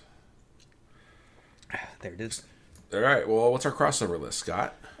is. There it is. All right. Well, what's our crossover list,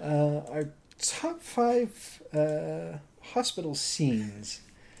 Scott? Our top 5 hospital scenes,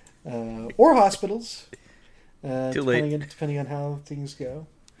 or hospitals, Too late. depending on how things go.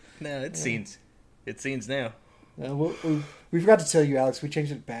 No, it's scenes. It's scenes now. We forgot to tell you, Alex. We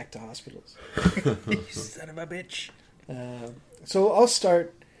changed it back to hospitals. You son of a bitch. So I'll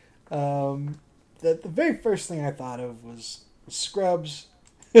start. The very first thing I thought of was Scrubs.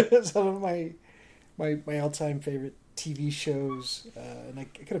 It's one of my all-time favorite TV shows, and I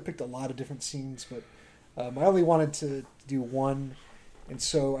could have picked a lot of different scenes, but I only wanted to do one, and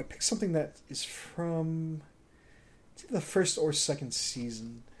so I picked something that is from the first or second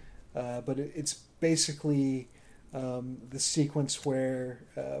season, but it's basically the sequence where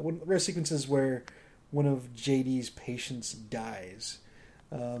one rare sequences where one of JD's patients dies,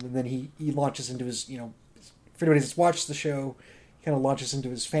 and then he launches into his, you know, for anybody that's watched the show, he kind of launches into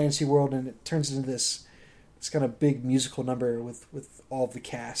his fantasy world, and it turns into this kind of big musical number with all of the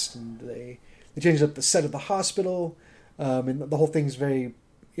cast, and they change up the set of the hospital, and the whole thing's very,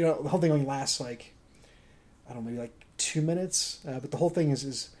 you know, the whole thing only lasts like, I don't know, maybe like 2 minutes, but the whole thing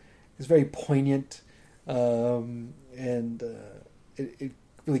is very poignant, and it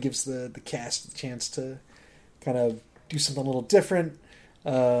really gives the cast a chance to kind of do something a little different,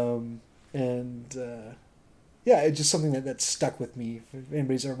 yeah, it's just something that stuck with me. If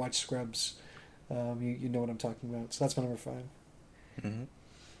anybody's ever watched Scrubs, you know what I'm talking about. So that's my number 5. Mm-hmm.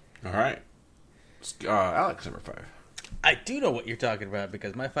 All right. Alex, number 5. I do know what you're talking about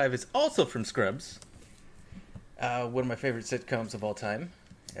because my 5 is also from Scrubs. One of my favorite sitcoms of all time.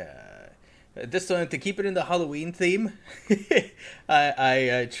 This one, to keep it in the Halloween theme,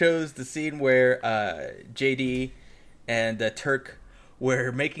 I chose the scene where JD and Turk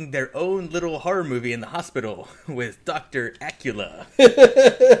were making their own little horror movie in the hospital with Dr. Acula.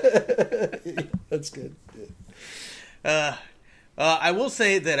 That's good. I will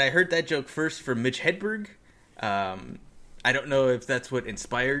say that I heard that joke first from Mitch Hedberg. I don't know if that's what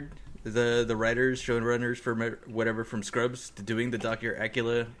inspired the writers, showrunners from Scrubs to doing the Dr.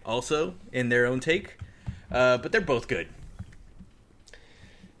 Acula also in their own take. But they're both good.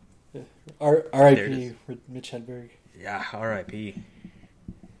 R.I.P. Mitch Hedberg. Yeah, R.I.P.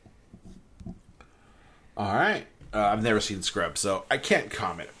 All right. I've never seen Scrubs, so I can't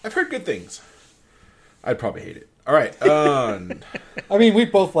comment. I've heard good things. I'd probably hate it. All right. I mean, we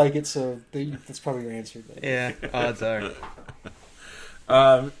both like it, so that's probably your answer. But. Yeah, odds are.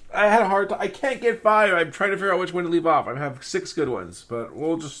 I had a hard time. I can't get 5. I'm trying to figure out which one to leave off. I have 6 good ones, but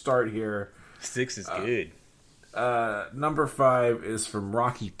we'll just start here. 6 is good. Number 5 is from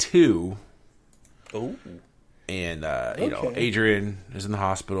Rocky 2. Oh. And, you know, Adrian is in the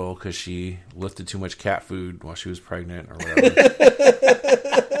hospital because she lifted too much cat food while she was pregnant or whatever.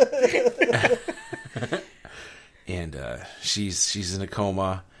 And she's in a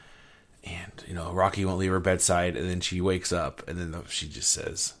coma. And, you know, Rocky won't leave her bedside. And then she wakes up. And then she just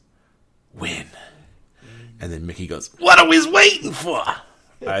says, "Win." And then Mickey goes, "What are we waiting for?"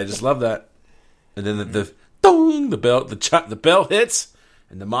 I just love that. And then the bell hits.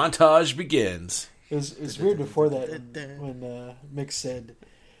 And the montage begins. It was weird before that when Mick said,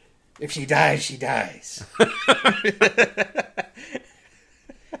 "If she dies, she dies."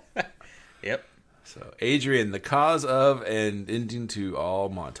 Yep. So Adrian, the cause of and ending to all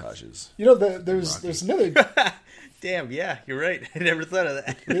montages. You know, there's another. Damn, yeah, you're right. I never thought of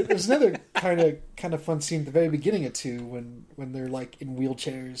that. There's another kind of fun scene at the very beginning of 2 when they're like in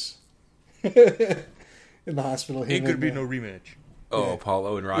wheelchairs in the hospital. It could be no rematch. Oh, Yeah.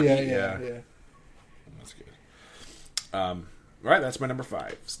 Apollo and Rocky. Yeah. That's good. All right, that's my number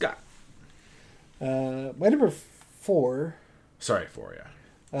 5. Scott. My number 4. Sorry, 4,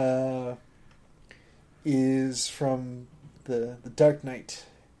 yeah. Is from the Dark Knight.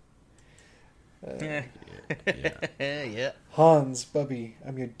 Yeah. Yeah. Hans, Bubby,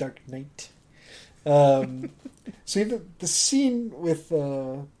 I'm your Dark Knight. So you have the scene with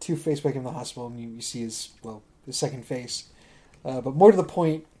Two-Face waking up in the hospital, and you see his second face. But more to the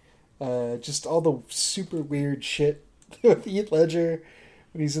point, just all the super weird shit with Heath Ledger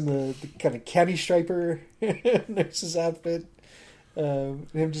when he's in the kind of caddy striper nurse's outfit.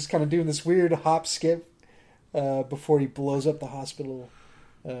 Him just kind of doing this weird hop skip before he blows up the hospital.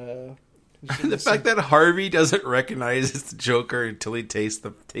 The fact that Harvey doesn't recognize it's the Joker until he takes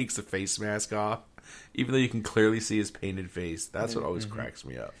the face mask off, even though you can clearly see his painted face. That's what always cracks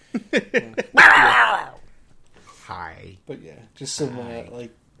me up. Hi. But yeah, just some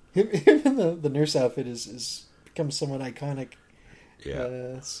like him in the nurse outfit is becomes somewhat iconic.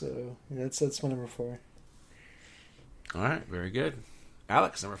 Yeah. So that's my number 4. All right, very good.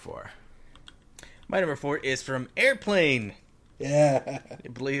 Alex, number 4. My number 4 is from Airplane. Yeah. I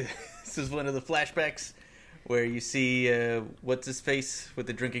believe this is one of the flashbacks where you see what's his face with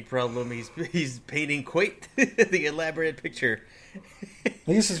the drinking problem. He's painting quite the elaborate picture.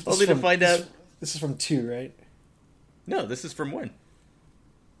 This is Only to find out. This is from 2, right? No, this is from 1.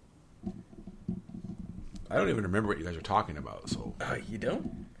 I don't even remember what you guys are talking about, so You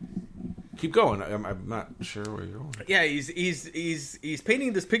don't? keep going. I'm not sure where you're going. Yeah, he's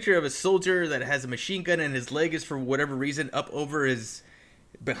painting this picture of a soldier that has a machine gun and his leg is for whatever reason up over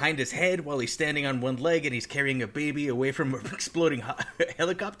behind his head while he's standing on one leg and he's carrying a baby away from an exploding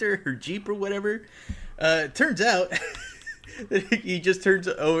helicopter or jeep or whatever. Turns out he just turns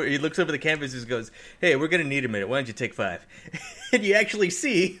over, he looks over the canvas and goes, "Hey, we're gonna need a minute. Why don't you take 5?" And you actually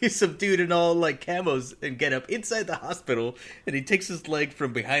see some dude in all like camos and get up inside the hospital, and he takes his leg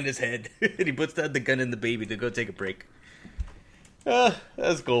from behind his head and he puts down the gun and the baby to go take a break.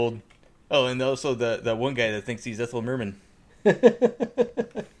 That's gold. Oh, and also the one guy that thinks he's Ethel Merman.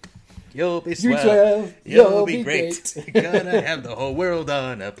 You'll be swell. 12, You'll be great. Gonna have the whole world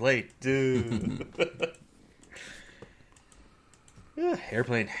on a plate, dude.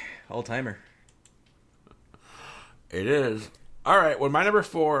 Airplane, all timer. It is. All right. Well, my number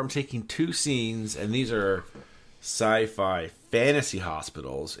 4, I'm taking 2 scenes, and these are sci-fi fantasy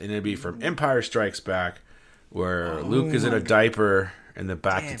hospitals, and it'd be from Empire Strikes Back, where Luke is in a diaper in the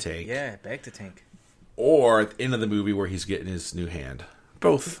back to tank. Yeah, back to tank. Or at the end of the movie where he's getting his new hand.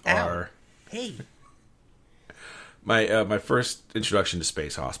 Both Ow. are Hey. my first introduction to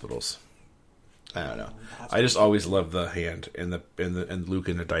space hospitals. I don't know. I just always loved the hand and Luke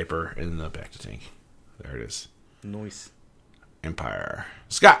in a diaper in the back to tank. There it is. Nice. Empire.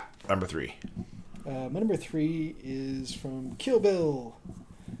 Scott, number 3. My number 3 is from Kill Bill.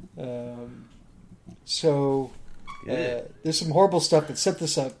 There's some horrible stuff that set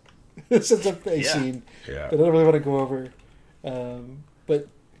this up. It sets up a scene that I don't really want to go over. But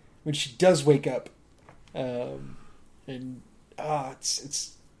when she does wake up,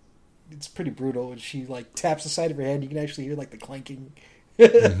 it's pretty brutal. When she like taps the side of her head, you can actually hear like the clanking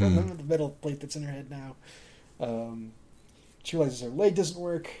from the metal plate that's in her head now. She realizes her leg doesn't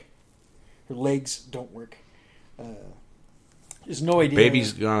work. Her legs don't work. There's no idea.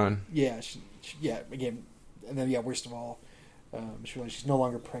 Baby's gone. Yeah, again, and then worst of all, she realizes she's no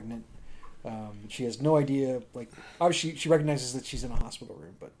longer pregnant. She has no idea. Like, obviously, she recognizes that she's in a hospital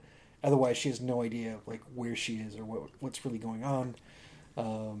room, but otherwise, she has no idea like where she is or what's really going on.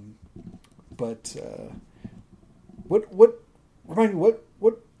 What remind me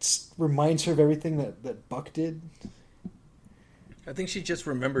what reminds her of everything that Buck did? I think she just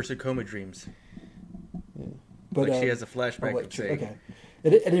remembers her coma dreams. Yeah. But like she has a flashback of saying... Okay.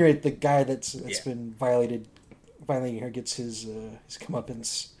 At any rate, the guy that's been violating her gets his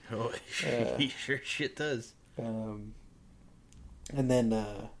comeuppance. Oh, he sure shit does. And then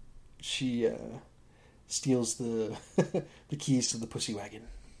she steals the the keys to the pussy wagon.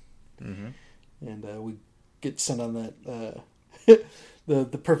 Mm-hmm. And we get sent on that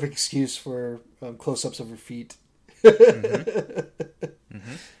the perfect excuse for close-ups of her feet. Mm-hmm.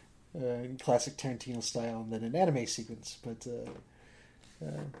 Mm-hmm. Classic Tarantino style, and then an anime sequence. But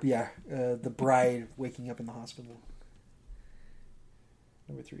the bride waking up in the hospital.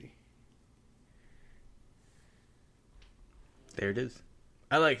 Number 3. There it is.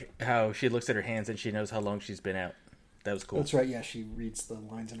 I like how she looks at her hands and she knows how long she's been out. That was cool. That's right. Yeah, she reads the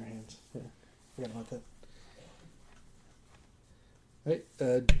lines in her hands. Yeah, forgot about that. Right.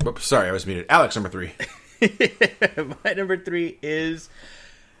 Sorry, I was muted. Alex, number 3. My number 3 is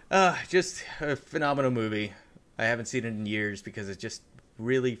just a phenomenal movie. I haven't seen it in years because it's just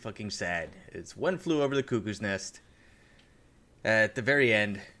really fucking sad. It's One Flew Over the Cuckoo's Nest. At the very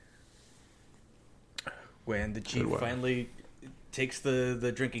end, when the chief finally takes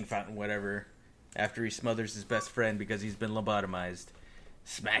the drinking fountain, whatever, after he smothers his best friend because he's been lobotomized,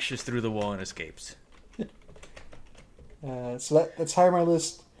 smashes through the wall and escapes. So that's higher on my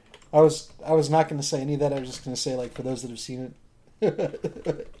list. I was not going to say any of that. I was just going to say, like, for those that have seen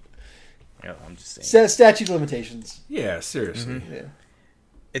it. I'm just saying. Statute of limitations. Yeah, seriously. Mm-hmm. Yeah.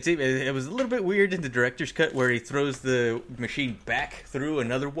 It was a little bit weird in the director's cut where he throws the machine back through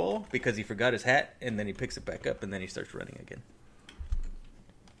another wall because he forgot his hat, and then he picks it back up, and then he starts running again.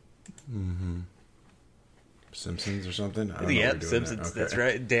 Mm-hmm. Simpsons or something? I don't Yeah, know Simpsons. Okay. That's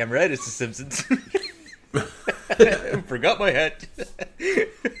right. Damn right, it's the Simpsons. Forgot my hat.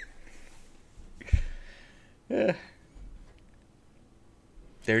 Yeah.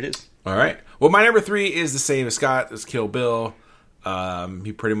 There it is. All right. Well, my number 3 is the same as Scott. It's Kill Bill.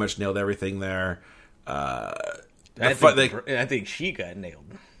 He pretty much nailed everything there. I think she got nailed.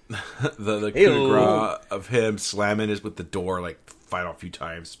 the coup de grace of him slamming is with the door like final few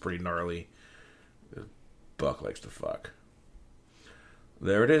times. It's pretty gnarly. Buck likes to fuck.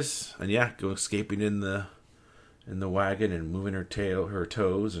 There it is. And yeah, go escaping in the wagon and moving her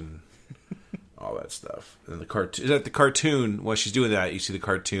toes and all that stuff. And the cartoon is that the cartoon while she's doing that, you see the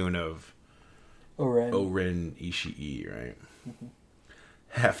cartoon of Oren Ishii, right? Mm-hmm.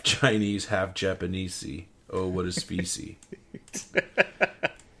 Half Chinese, half Japanese. Oh, what is feces?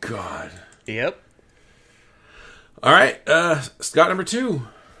 God. Yep. All right, Scott, number 2.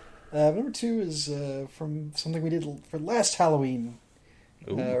 Number 2 is from something we did for last Halloween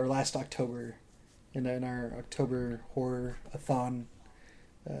or last October. in our October horror-a-thon.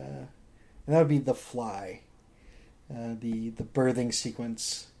 And that would be The Fly. The birthing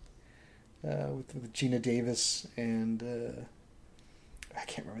sequence with Gina Davis and I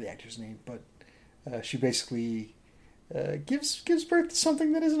can't remember the actor's name, but she basically gives birth to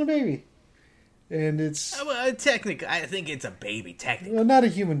something that isn't a baby, and it's Well, technically, I think it's a baby. Technically, well, not a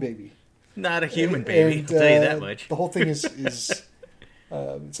human baby. not a human baby. And, I'll tell you that much. The whole thing is it's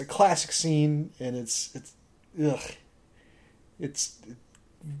a classic scene, and it's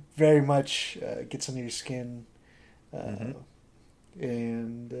very much gets under your skin. And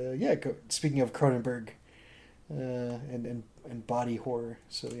speaking of Cronenberg and body horror,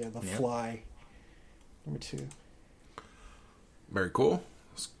 so yeah, The Fly, number 2. Very cool.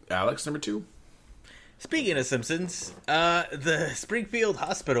 Alex, number 2. Speaking of Simpsons, the Springfield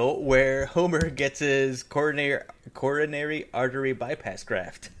Hospital where Homer gets his coronary artery bypass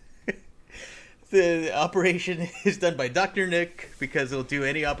graft. The operation is done by Dr. Nick because he'll do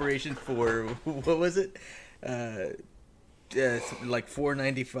any operation for, what was it? Like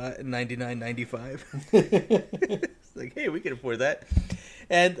 $499.95. It's like, hey, we can afford that.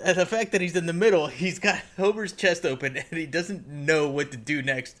 And the fact that he's in the middle, he's got Homer's chest open and he doesn't know what to do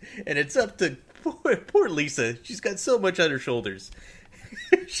next. And it's up to poor Lisa. She's got so much on her shoulders.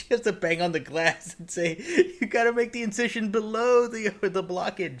 She has to bang on the glass and say, you gotta make the incision below the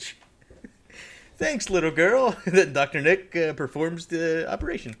blockage. Thanks, little girl. Then Dr. Nick performs the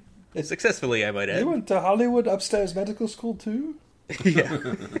operation. Successfully, I might add. You went to Hollywood Upstairs Medical School too?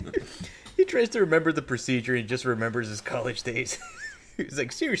 Yeah. He tries to remember the procedure and just remembers his college days. He's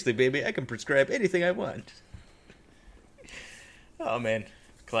like, seriously, baby, I can prescribe anything I want. Oh, man.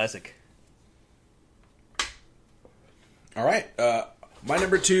 Classic. All right. My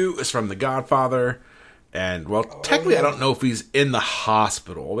number 2 is from The Godfather. And, well, technically, I don't know if he's in the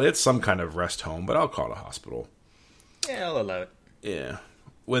hospital. It's some kind of rest home, but I'll call it a hospital. Yeah, I'll allow it. Yeah.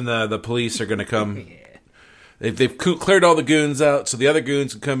 When the police are going to come. Yeah. They've cleared all the goons out, so the other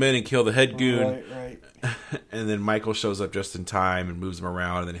goons can come in and kill the head goon. Right. And then Michael shows up just in time and moves them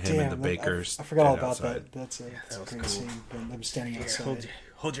around, and then him and the bakers. I forgot all stand about outside. that. That's a was great cool. scene. Them standing outside.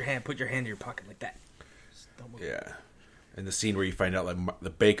 Hold your hand. Put your hand in your pocket like that. Don't move. Yeah. And the scene where you find out like the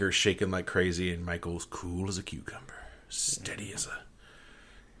baker's shaking like crazy, and Michael's cool as a cucumber, steady as a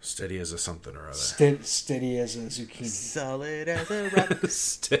something or other. Steady as a zucchini. Solid as a rock.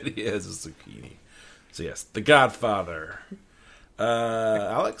 Steady as a zucchini. So yes, The Godfather.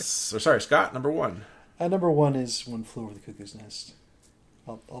 Scott, number 1. Number 1 is One Flew Over the Cuckoo's Nest.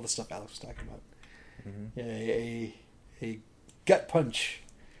 All the stuff Alex was talking about. Mm-hmm. A gut punch,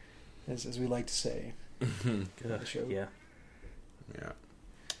 as we like to say. The show. Yeah. Yeah.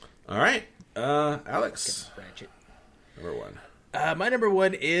 All right, Alex. Ratchet. Number 1. My number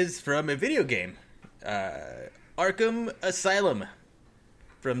 1 is from a video game. Arkham Asylum.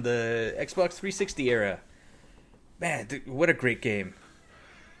 From the Xbox 360 era. Man, what a great game.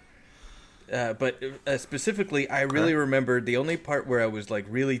 But specifically, I really remembered the only part where I was like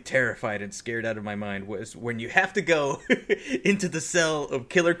really terrified and scared out of my mind was when you have to go into the cell of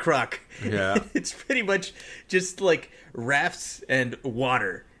Killer Croc. Yeah. It's pretty much just like rafts and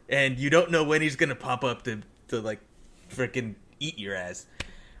water. And you don't know when he's going to pop up to like freaking eat your ass.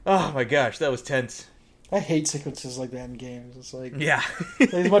 Oh my gosh, that was tense. I hate sequences like that in games. It's like, Yeah.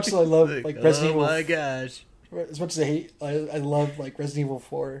 as much as I love like Resident Evil. Oh my gosh. As much as I love like Resident Evil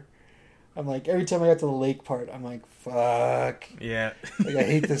 4. I'm like, every time I got to the lake part, I'm like, fuck. Yeah. Like, I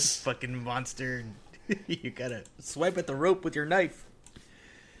hate this. Fucking monster. You gotta swipe at the rope with your knife.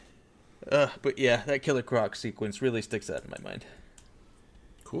 But yeah, that Killer Croc sequence really sticks out in my mind.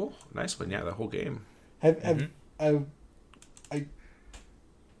 Cool, nice one. Yeah, the whole game. I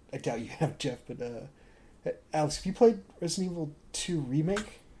doubt you have, Jeff, but Alex, have you played Resident Evil 2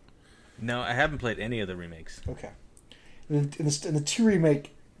 Remake? No, I haven't played any of the remakes. Okay. In the 2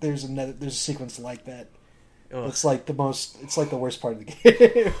 Remake, there's a sequence like that. Ugh. It's like the worst part of the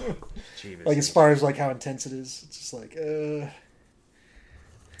game. Jeebus. Like as far as like how intense it is, it's just like I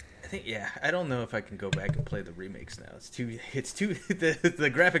think I don't know if I can go back and play the remakes now. It's too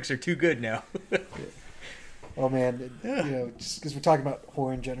the graphics are too good now. Oh man, just because we're talking about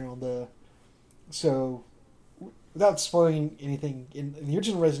horror in general, so without spoiling anything, in the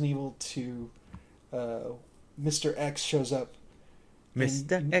original Resident Evil 2, Mr. X shows up.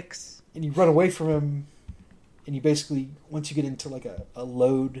 Mr. X. And you run away from him, and you basically, once you get into like a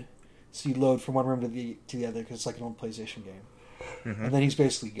load, so you load from one room to the other because it's like an old PlayStation game, and then he's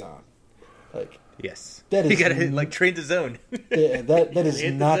basically gone. Like Yes, that is you gotta like train the zone. Yeah, that is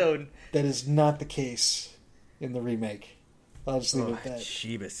Hit the not zone. that is not the case in the remake. I'll just leave it at that.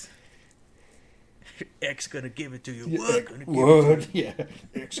 Jeebus. X gonna give it to you. Yeah, What gonna give it to Wood. Yeah.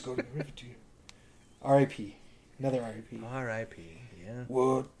 X going to give it to you. R.I.P. Another R.I.P. you? R.I.P. Yeah.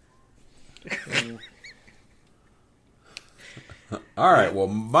 Wood. All right. Well,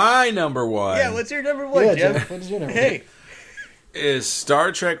 my number one Yeah. What's your number one, Yeah, Jeff? Jeff. What is your number? Hey. is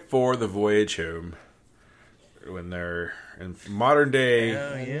Star Trek IV: The Voyage Home. When they're in modern day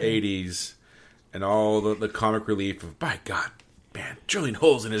Oh, yeah. 80s, and all the comic relief of, by God, man, drilling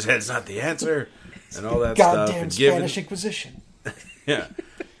holes in his head's not the answer, and all that stuff. Goddamn And Spanish Inquisition. yeah,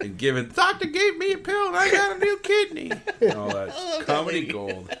 and given, doctor gave me a pill and I got a new kidney, and all that comedy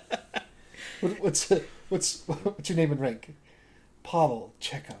gold. What's your name and rank? Pavel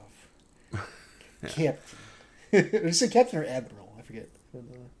Chekhov. Captain. Did you say captain or admiral? I forget.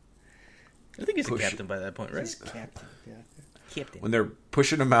 I think he's a Push. captain by that point, right? He's captain. Yeah. Captain. When they're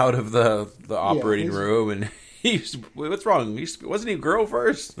pushing him out of the operating he's- room, and he's, what's wrong? Wasn't he a girl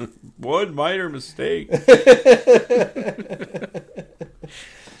first? One minor mistake.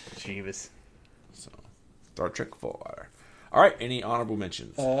 Jeebus. So, Star Trek 4. All right, any honorable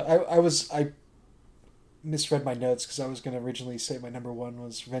mentions? I misread my notes because I was going to originally say my number one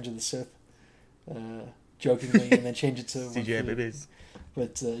was Revenge of the Sith, jokingly, and then change it to CGI 1 babies.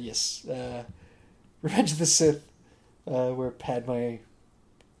 But yes, Revenge of the Sith, where Padme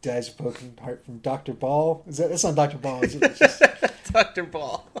dies of broken heart from Dr. Ball. That's not Dr. Ball, is it? It's just, Dr.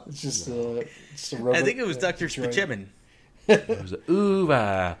 Ball. it's just a robot. I think it was Dr. droid. Spachemin. It was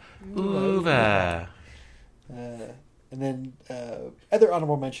Uva. Uva. And then other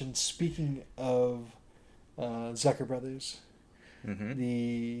honorable mentions. Speaking of Zucker Brothers,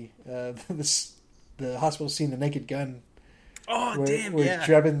 the hospital scene, the Naked Gun. Oh, Where damn, yeah.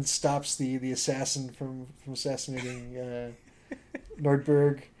 Drebin stops the assassin from assassinating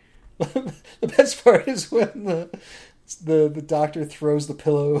Nordberg. The best part is when the doctor throws the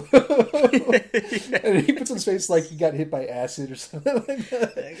pillow and he puts on his face like he got hit by acid or something like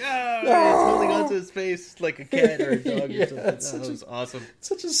that. Like, he's holding onto his face like a cat or a dog Yeah, or something. it's That was awesome.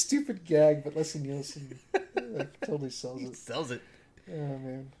 Such a stupid gag, but Leslie Nielsen totally sells He it. sells it. Oh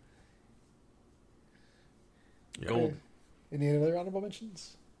man. Gold. Any other honorable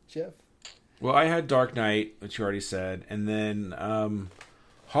mentions, Jeff? Well, I had Dark Knight, which you already said, and then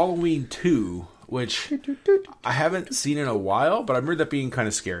Halloween 2, which I haven't seen in a while, but I remember that being kind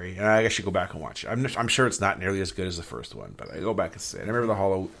of scary, and I should go back and watch it. I'm sure it's not nearly as good as the first one, but I go back and see it. I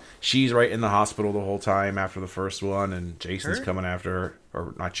remember she's right in the hospital the whole time after the first one, and Jason's Her? coming after her.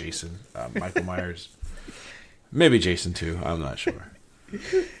 Or not Jason, Michael Myers. Maybe Jason too, I'm not sure. Do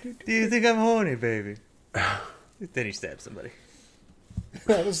you think I'm horny, baby? Then he stabs somebody.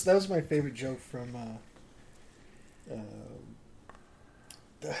 that was my favorite joke from.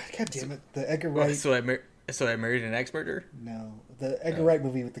 God damn it! The Edgar Oh, Wright. so I married an axe murderer? No, the Edgar Wright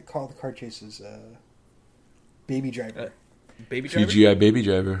movie with the car chases. Baby Driver, Baby driver? CGI Baby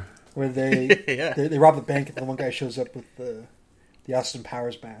Driver. where they, Yeah. they rob the bank and the one guy shows up with the Austin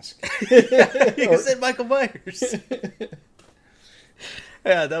Powers mask. You said Michael Myers.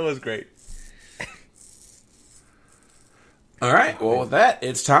 Yeah, that was great. All right, well, with that,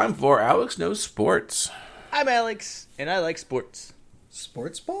 it's time for Alex Knows Sports. I'm Alex, and I like sports.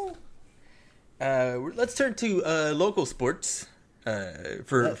 Sports ball. Let's turn to local sports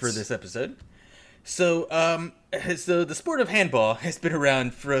for this episode. So the sport of handball has been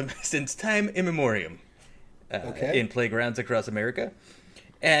around since time immemorial in playgrounds across America.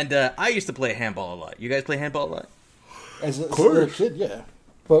 And I used to play handball a lot. You guys play handball a lot? As a little kid, yeah.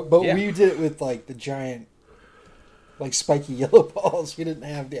 But Yeah. we did it with like the giant, like spiky yellow balls. We didn't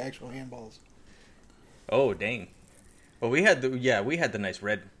have the actual handballs. Oh, dang. Well, we had the nice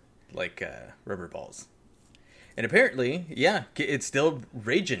red, like, rubber balls. And apparently, yeah, it's still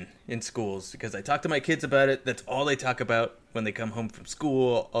raging in schools because I talk to my kids about it. That's all they talk about when they come home from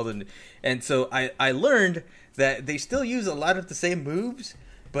school. And so I learned that they still use a lot of the same moves,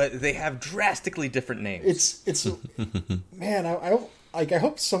 but they have drastically different names. It's man, I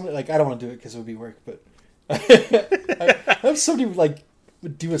hope somebody, like, I don't want to do it because it would be work, but I hope somebody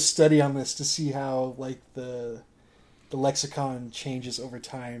would do a study on this to see how like the lexicon changes over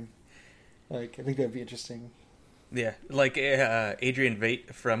time. Like, I think that'd be interesting. Yeah, like Adrian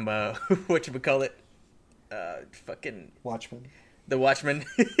Veidt from whatchamacallit, fucking Watchmen. The Watchmen.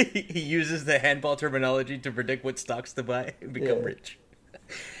 He uses the handball terminology to predict what stocks to buy and become rich.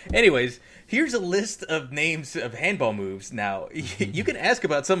 Anyways, here's a list of names of handball moves. Now, you can ask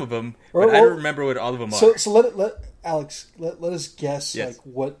about some of them, but I don't remember what all of them are. So let Alex let us guess Yes. like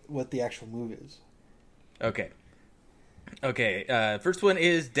what the actual move is. Okay. First one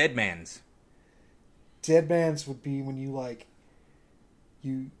is Dead Man's. Dead man's would be when you like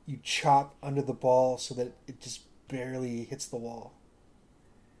you chop under the ball so that it just barely hits the wall?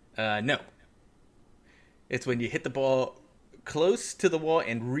 No. It's when you hit the ball close to the wall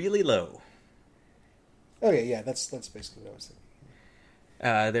and really low. Okay, yeah, that's basically what I was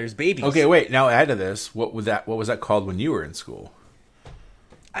thinking. There's babies. Okay, wait. Now add to this. What was that called when you were in school?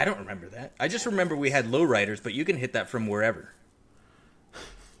 I don't remember that. I just remember we had low riders, but you can hit that from wherever.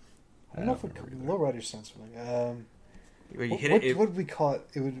 I don't know if lowrider sounds familiar. Where you hit what it, would we call it?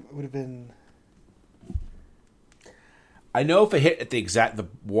 It would have been. I know if it hit at the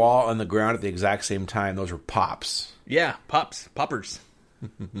wall and the ground at the exact same time, those were pops. yeah, poppers.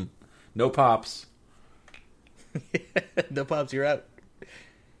 No pops. No pops, you're out.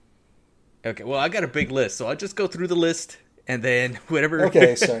 Okay, well, I got a big list, so I'll just go through the list, and then whatever.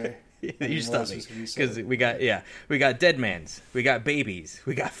 Okay, sorry. You stop me, because we got dead mans, we got babies,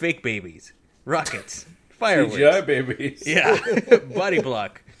 we got fake babies, rockets, fireworks, CGI babies. yeah, body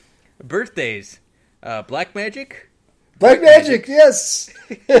block, birthdays, black magic. Black magic, yes.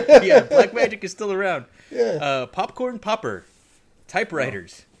 Yeah, black magic is still around. Yeah. Popcorn popper,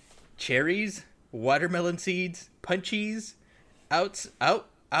 typewriters, cherries, watermelon seeds, punchies,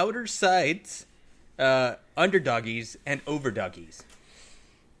 outer sides, underdoggies, and overdoggies.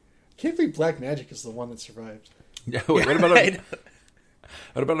 Can't believe black magic is the one that survived. Yeah, wait,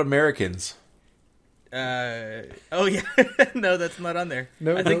 what about Americans? Oh yeah, no, that's not on there.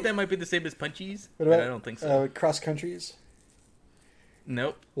 No, I think no. that might be the same as punchies, What but about I don't think so. cross countries,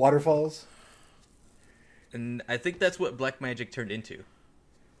 Nope, waterfalls? and I think that's what black magic turned into.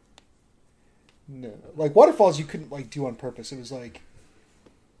 No, like waterfalls you couldn't like do on purpose. It was like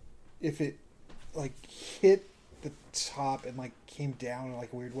if it like hit the top and like came down in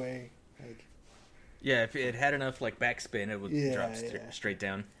like a weird way. Like Yeah, if it had enough like backspin, it would Yeah, drop yeah. straight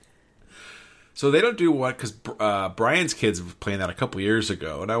down. So they don't do what? Because Brian's kids were playing that a couple years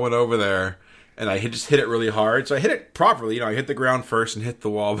ago, and I went over there and I just hit it really hard. So I hit it properly. I hit the ground first and hit the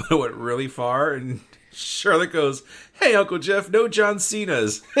wall, but it went really far. And Charlotte goes, "Hey, Uncle Jeff, no John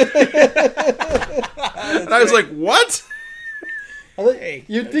Cena's." And I was like, "What?" I think Hey,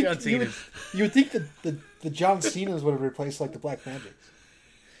 you'd no think John Cena's. you would think that the John Cena's would have replaced like the black magics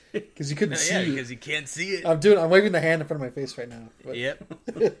because you couldn't Yeah, see. because you can't see it. I'm waving the hand in front of my face right now. But, Yep.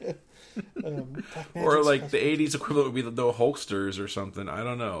 Black Or magic's like the possible. '80s equivalent would be the Hulksters or something. I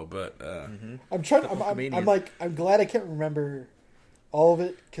don't know, but I'm trying. I'm Hulkamanias. like. I'm glad I can't remember all of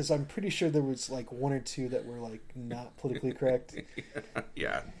it because I'm pretty sure there was like one or two that were like not politically correct.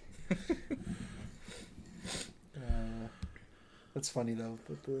 yeah. That's funny though.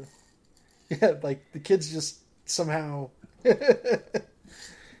 But like the kids just somehow.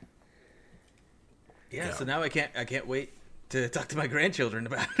 Yeah, so now I can't wait to talk to my grandchildren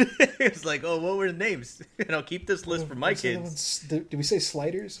about it. It's like, oh, what were the names? And I'll keep this list for my What's the other kids. ones? Did we say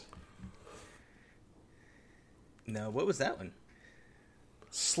sliders? No, what was that one?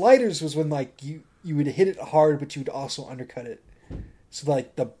 Sliders was when like you would hit it hard, but you would also undercut it. So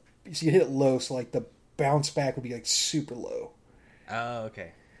like you hit it low, so like the bounce back would be like super low. Oh,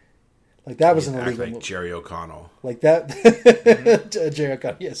 okay. Like that was an Act illegal like move. Jerry O'Connell. Like that. Jerry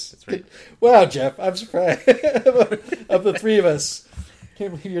O'Connell, yes. That's right. Wow, Jeff, I'm surprised. Of the three of us,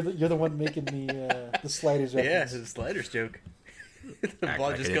 can't believe you're the one making the sliders Yeah, reference. it's a sliders joke. The Act ball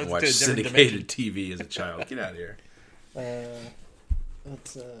like I just didn't goes watch into a different syndicated dimension. TV as a child. Get out of here.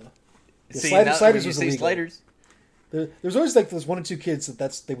 That's, See, sliders now sliders when you was say illegal. sliders. There's always like those one or two kids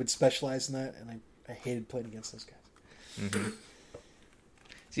they would specialize in that, and I hated playing against those guys.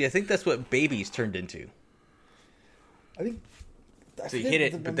 See, I think that's what babies turned into. I think. So you hit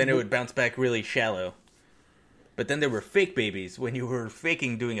it, but then it would bounce back really shallow. But then there were fake babies when you were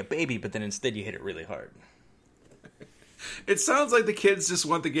faking doing a baby, but then instead you hit it really hard. It sounds like the kids just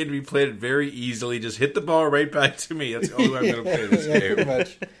want the game to be played very easily. Just hit the ball right back to me. That's the only way I'm going to play this Yeah, game. pretty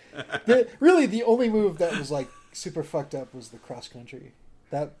much. Really, the only move that was like super fucked up was the cross country.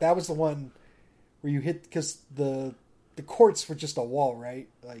 That was the one where you hit because the courts were just a wall, right?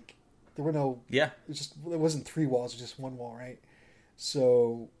 Like there were no. Yeah. It wasn't three walls; it was just one wall, right?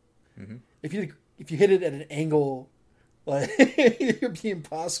 So if you hit it at an angle, like it would be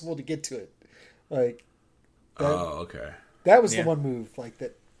impossible to get to it. Like that, Oh, okay. that was Yeah. the one move like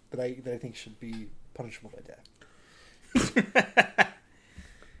that I think should be punishable by death.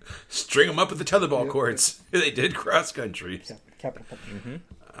 String them up at the tetherball courts. They did cross country. Yeah, capital punishment.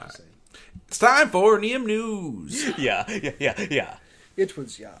 It's time for Neum News. Yeah. It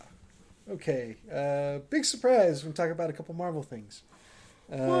was Okay. Big surprise. We're talking about a couple Marvel things.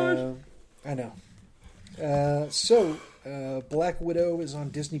 I know. So Black Widow is on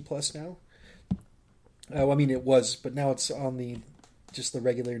Disney Plus now. I mean, it was, but now it's on the just the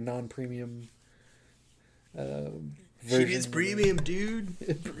regular non-premium Shit is premium, dude.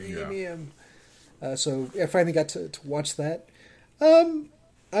 Premium. So I finally got to watch that.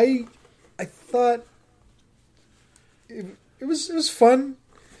 I thought it was fun.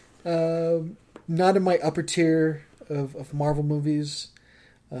 Not in my upper tier of Marvel movies.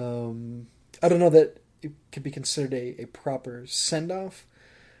 I don't know that it could be considered a proper send off.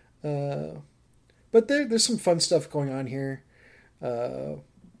 But there's some fun stuff going on here.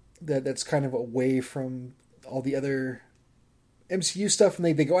 That's kind of away from all the other MCU stuff, and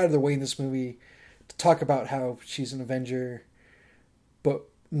they go out of their way in this movie to talk about how she's an Avenger, but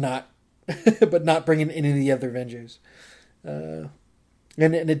not bringing in any of the other Avengers. And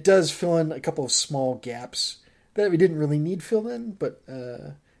it does fill in a couple of small gaps that we didn't really need filled in, but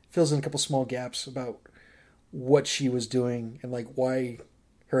fills in a couple small gaps about what she was doing and like why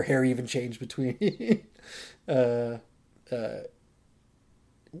her hair even changed between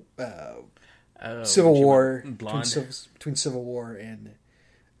Civil War, blonde. between Civil War and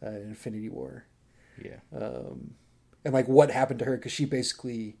Infinity War. Yeah. And like what happened to her, because she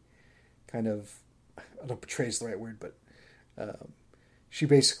basically kind of, I don't know if betrays the right word, but she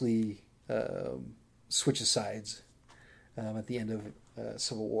basically switches sides at the end of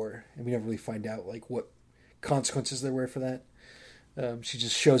Civil War, and we never really find out like what consequences there were for that. She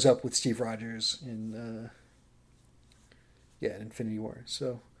just shows up with Steve Rogers in Infinity War.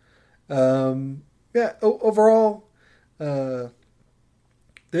 So overall, there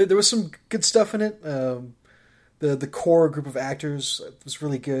was some good stuff in it. The core group of actors was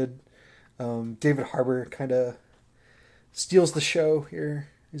really good. David Harbour kind of steals the show here.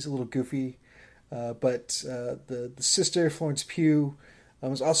 He's a little goofy, but the sister Florence Pugh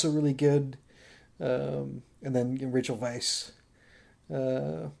was also really good. And then Rachel Weisz.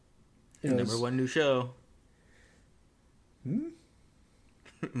 Number one new show.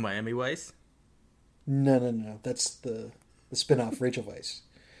 Miami Vice? No. That's the spinoff, Rachel Weisz.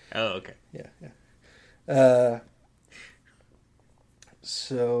 Oh, okay. Yeah.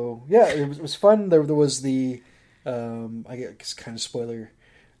 So yeah, it was fun. There was the I guess kind of spoiler.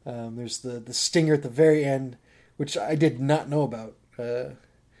 There's the stinger at the very end, which I did not know about,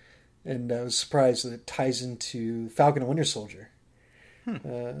 and I was surprised that it ties into Falcon and Winter Soldier.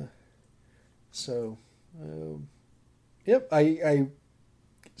 Yep. I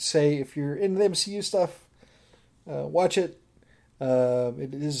say if you're into the MCU stuff, watch it.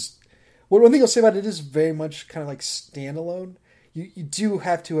 It is. One thing I'll say about it is very much kind of like standalone. You do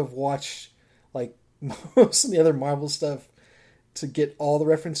have to have watched like most of the other Marvel stuff to get all the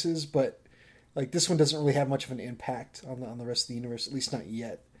references, but like this one doesn't really have much of an impact on the rest of the universe, at least not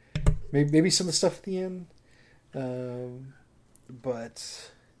yet. Maybe some of the stuff at the end,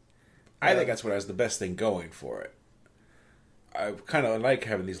 but I think that's what has the best thing going for it. I kind of like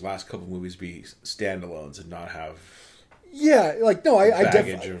having these last couple movies be standalones and not have. Yeah, like no, I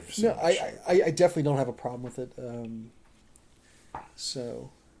baggage of definitely I definitely don't have a problem with it.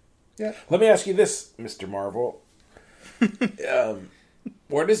 So, yeah. Let me ask you this, Mr. Marvel.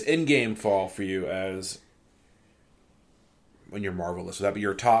 Where does Endgame fall for you as when you're Marvel list? Would that be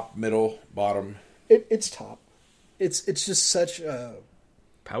your top, middle, bottom? It's top. It's just such a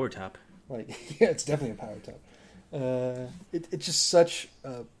power top. Like yeah, it's definitely a power top. It's just such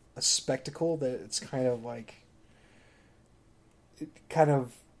a spectacle that it's kind of like it kind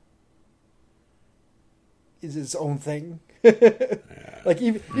of is its own thing. Yeah. Like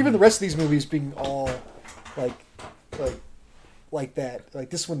even the rest of these movies being all like that.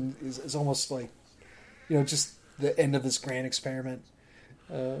 Like this one is almost like just the end of this grand experiment.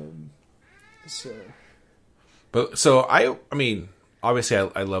 So I mean, obviously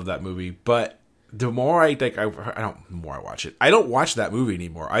I love that movie, but the more I watch it, I don't watch that movie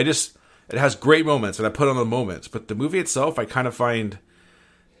anymore. It has great moments and I put on the moments, but the movie itself I kind of find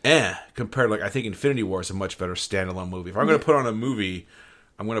compared, like I think Infinity War is a much better standalone movie. If I'm going to put on a movie,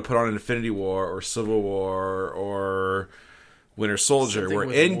 I'm going to put on Infinity War or Civil War or Winter Soldier. Where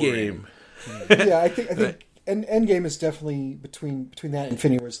Endgame, yeah, I think Endgame is definitely between that and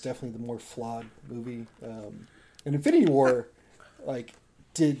Infinity War is definitely the more flawed movie. And Infinity War, like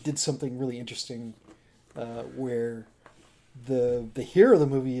did something really interesting, where the hero of the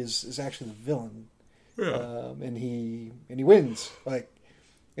movie is actually the villain, and he wins. Like,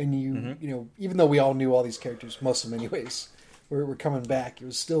 and even though we all knew all these characters, most of them anyways, were coming back, it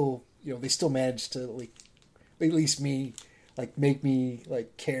was still they still managed to like at least me like make me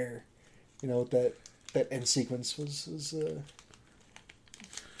like care, that end sequence was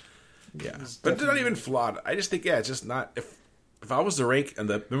yeah, but it's not even flawed. I just think it's just not if I was to rank and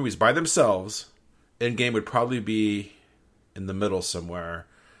the movies by themselves, Endgame would probably be in the middle somewhere.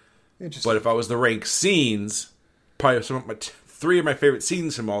 Interesting. But if I was to rank scenes, probably some of my three of my favorite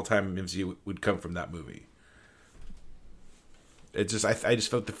scenes from all time MCU would come from that movie. It just I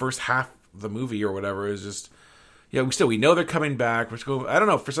just felt the first half of the movie or whatever is just we know they're coming back. I don't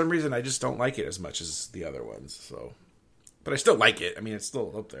know, for some reason I just don't like it as much as the other ones. So, but I still like it. I mean, it's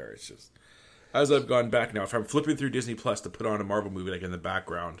still up there. It's just as I've gone back now, if I'm flipping through Disney Plus to put on a Marvel movie like in the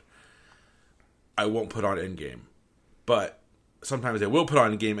background, I won't put on Endgame. But sometimes I will put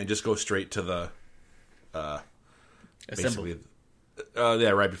on Endgame and just go straight to the Assemble. basically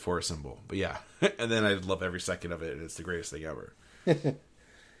right before Assemble. But yeah, and then I love every second of it, and it's the greatest thing ever. Yeah.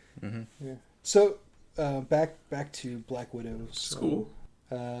 So back to Black Widow. So, Cool.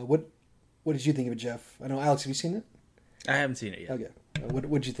 What did you think of it, Jeff? I know, Alex, have you seen it? I haven't seen it yet. Okay.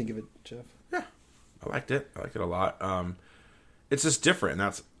 What did you think of it, Jeff? Yeah, I liked it. I liked it a lot. It's just different.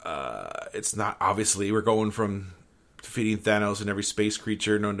 That's it's not, obviously we're going from defeating Thanos and every space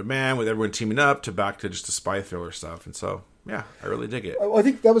creature known to man with everyone teaming up to back to just the spy thriller stuff. And so yeah, I really dig it. I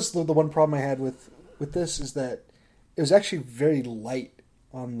think that was the one problem I had with this, is that it was actually very light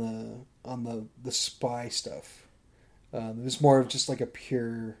on the spy stuff. It was more of just like a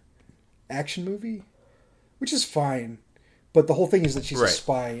pure action movie, which is fine. But the whole thing is that she's a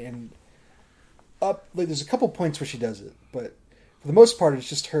spy, and there's a couple points where she does it, but for the most part, it's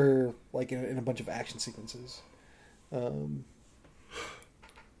just her like in a bunch of action sequences. So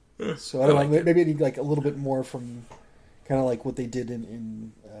I don't know. Maybe I need like a little bit more from kind of like what they did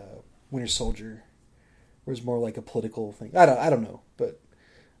in Winter Soldier, where it's more like a political thing. I don't know, but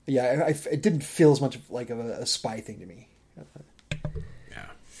yeah, it didn't feel as much like a spy thing to me. Yeah,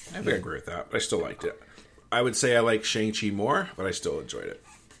 I think I agree with that. But I still liked it. I would say I like Shang-Chi more, but I still enjoyed it.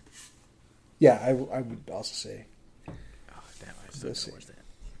 Yeah, I would also say. Oh, damn, I still gotta watch that.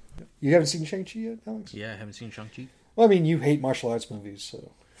 You haven't seen Shang-Chi yet, Alex? Yeah, I haven't seen Shang-Chi. Well, I mean, you hate martial arts movies,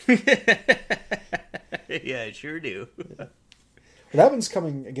 so. Yeah, I sure do. Well, that one's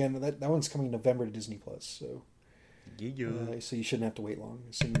coming again. That one's coming in November to Disney Plus, so. So you shouldn't have to wait long,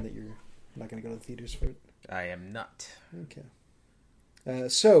 assuming that you're not going to go to the theaters for it. I am not. Okay.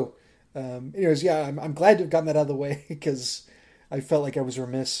 Anyways, yeah, I'm glad to have gotten that out of the way, because I felt like I was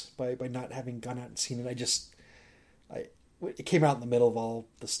remiss by not having gone out and seen it. It came out in the middle of all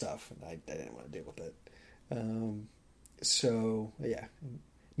the stuff, and I didn't want to deal with it. So yeah,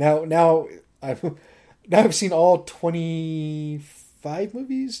 now I've seen all 25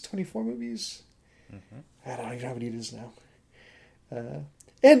 movies, 24 movies. Mm-hmm. I don't even know how many it is now.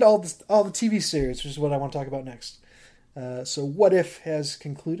 And all the TV series, which is what I want to talk about next. So What If has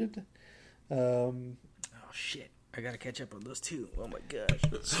concluded. Oh shit! I gotta catch up on those too. Oh my gosh!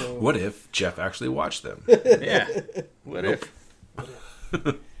 So, what if Jeff actually watched them? Yeah. What if?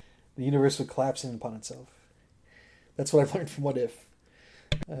 The universe would collapse in upon itself. That's what I've learned from What If.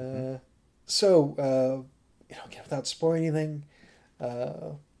 Without spoiling anything,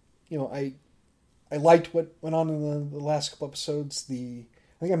 I liked what went on in the last couple episodes. I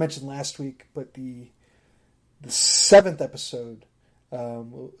think I mentioned last week, but the 7th episode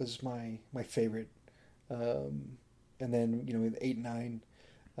was my favorite, and then 8 and 9.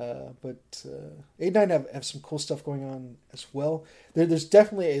 But 8 and 9 have some cool stuff going on as well. There's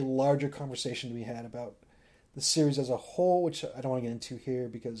definitely a larger conversation to be had about the series as a whole, which I don't want to get into here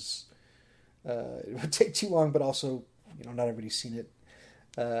because it would take too long. But also, not everybody's seen it.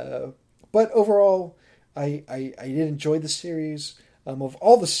 But overall, I did enjoy the series. Of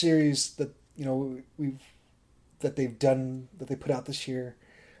all the series that they've done, that they put out this year,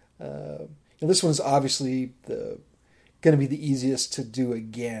 this one's obviously going to be the easiest to do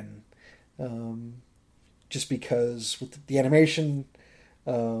again, just because with the animation,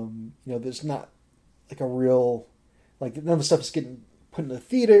 there's not like a real, like, none of the stuff is getting put into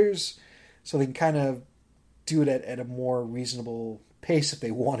theaters, so they can kind of do it at a more reasonable pace if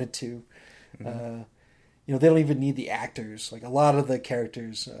they wanted to. Mm-hmm. They don't even need the actors. Like, a lot of the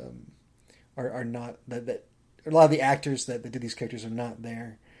characters are not that. A lot of the actors that did these characters are not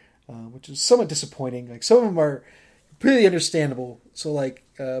there, which is somewhat disappointing. Like, some of them are pretty understandable. So, like,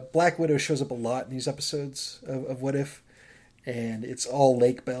 Black Widow shows up a lot in these episodes of What If, and it's all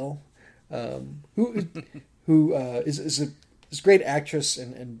Lake Bell, who is a great actress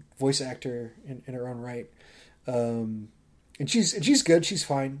and voice actor in her own right, and she's good. She's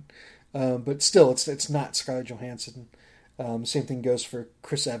fine. But still, it's not Scarlett Johansson. Same thing goes for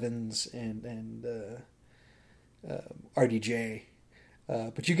Chris Evans and RDJ.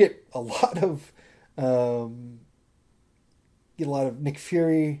 But you get a lot of Nick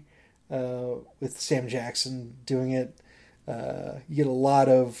Fury with Sam Jackson doing it. You get a lot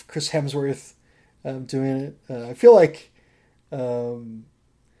of Chris Hemsworth doing it. I feel like Tom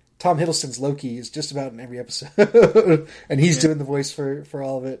Hiddleston's Loki is just about in every episode, and he's doing the voice for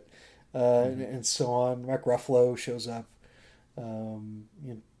all of it, and so on. Mark Ruffalo shows up.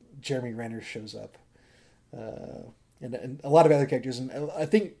 Jeremy Renner shows up, and a lot of other characters. And I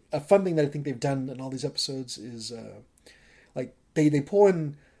think a fun thing that I think they've done in all these episodes is like they pull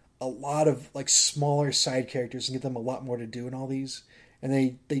in a lot of like smaller side characters and give them a lot more to do in all these,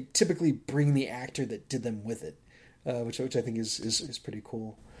 and they typically bring the actor that did them with it, which I think is pretty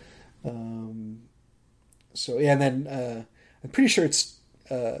cool. So yeah, and then I'm pretty sure it's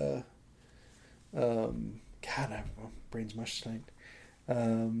God, my brain's mush tonight.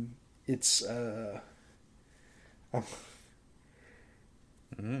 It's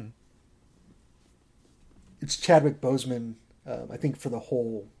it's Chadwick Boseman. I think for the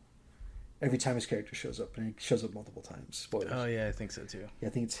whole, every time his character shows up, and he shows up multiple times. Spoilers. Oh yeah, I think so too. Yeah,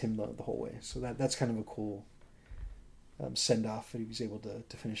 I think it's him the whole way. So that's kind of a cool send off that he was able to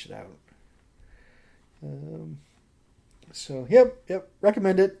finish it out. So yep,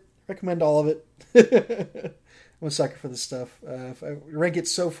 recommend it. Recommend all of it. I'm a sucker for this stuff. If I rank it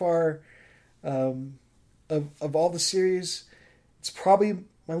so far, of all the series, it's probably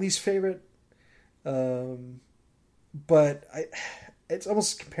my least favorite. But it's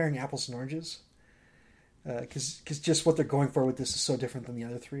almost comparing apples and oranges, because just what they're going for with this is so different than the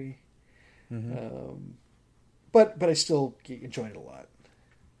other three. Mm-hmm. But I still enjoyed it a lot.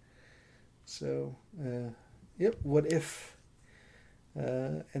 So, yep. What if?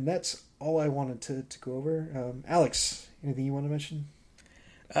 And that's all I wanted to go over. Alex, anything you want to mention?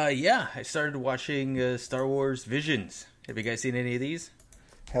 Yeah, I started watching Star Wars Visions. Have you guys seen any of these?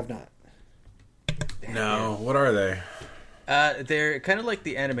 Have not. No, what are they? They're kind of like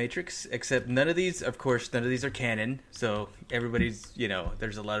the Animatrix, except none of these are canon. So everybody's,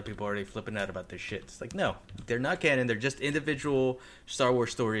 there's a lot of people already flipping out about this shit. It's like, no, they're not canon. They're just individual Star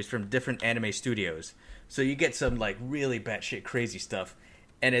Wars stories from different anime studios. So you get some like really batshit crazy stuff,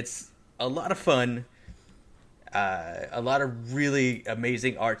 and it's a lot of fun. A lot of really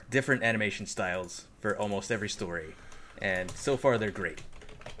amazing art, different animation styles for almost every story, and so far they're great.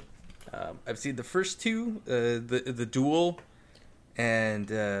 I've seen the first two, the Duel, and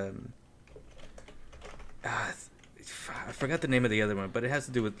I forgot the name of the other one, but it has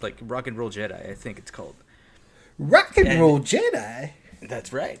to do with like Rock and Roll Jedi, I think it's called. Rock and Roll Jedi?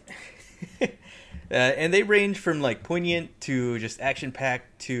 That's right. And they range from like poignant to just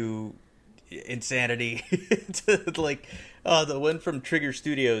action-packed to insanity to like, the one from Trigger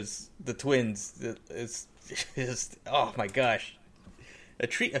Studios, the twins, is just, oh my gosh.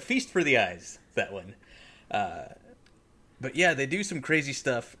 A feast for the eyes, that one. But yeah, they do some crazy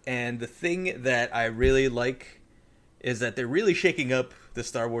stuff, and the thing that I really like is that they're really shaking up the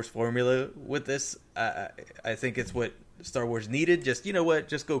Star Wars formula with this. I think it's what Star Wars needed. Just, you know what,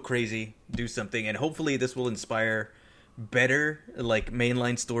 just go crazy, do something, and hopefully this will inspire better, like,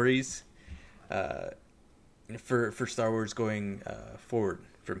 mainline stories for Star Wars going forward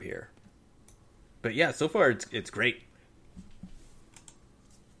from here. But yeah, so far it's great.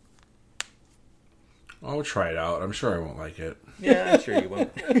 I'll try it out. I'm sure I won't like it. Yeah, I'm sure you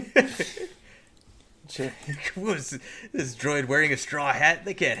won't. Sure. Was this droid wearing a straw hat?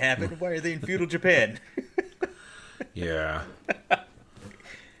 They can't have it. Why are they in feudal Japan? Yeah. Well,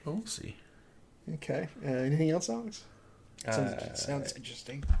 we'll see. Okay. Anything else, Alex? Sounds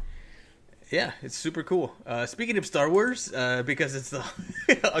interesting. Yeah, it's super cool. Speaking of Star Wars, because it's the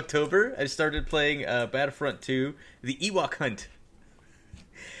October, I started playing Battlefront 2, The Ewok Hunt.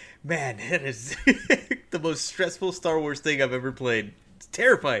 Man, that is the most stressful Star Wars thing I've ever played. It's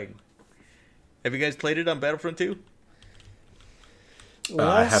terrifying. Have you guys played it on Battlefront 2?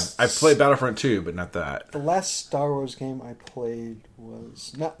 I've played Battlefront 2, but not that. The last Star Wars game I played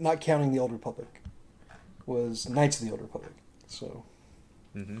was, not counting the Old Republic, was Knights of the Old Republic. So,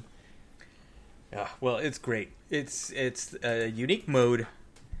 well, it's great. It's a unique mode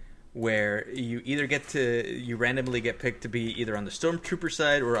where you either you randomly get picked to be either on the Stormtrooper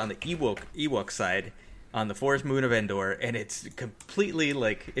side or on the Ewok side on the Forest Moon of Endor, and it's completely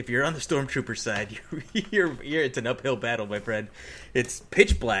like, if you're on the Stormtrooper side, it's an uphill battle, my friend. It's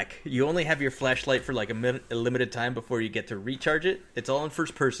pitch black. You only have your flashlight for like a limited time before you get to recharge it. It's all in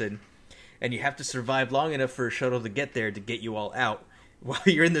first person, and you have to survive long enough for a shuttle to get there to get you all out. While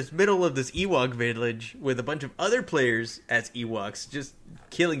you're in this middle of this Ewok village with a bunch of other players as Ewoks, just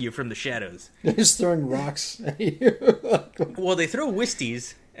killing you from the shadows. They're just throwing rocks at you. Well, they throw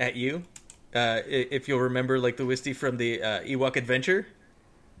Wisties at you. If you'll remember, like the Wistie from the Ewok Adventure,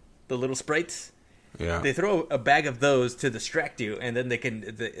 the little sprites. Yeah. They throw a bag of those to distract you, and then the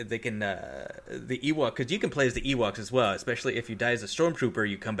Ewok, because you can play as the Ewoks as well. Especially if you die as a stormtrooper,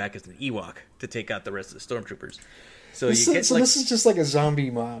 you come back as an Ewok to take out the rest of the stormtroopers. So This is just like a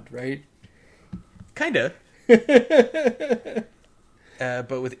zombie mod, right? Kinda. But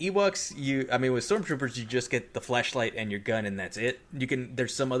with Ewoks, with stormtroopers, you just get the flashlight and your gun, and that's it.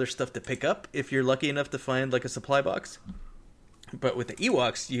 There's some other stuff to pick up if you're lucky enough to find like a supply box. But with the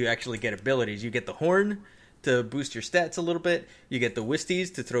Ewoks, you actually get abilities. You get the horn to boost your stats a little bit. You get the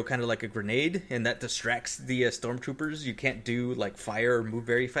Wisties to throw kind of like a grenade, and that distracts the stormtroopers. You can't do like fire or move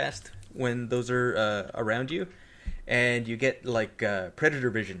very fast when those are around you. And you get like predator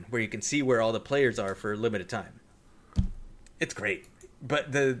vision, where you can see where all the players are for a limited time. It's great.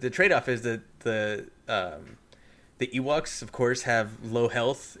 But the trade-off is that the Ewoks, of course, have low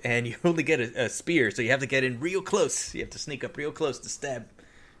health, and you only get a spear, so you have to get in real close. You have to sneak up real close to stab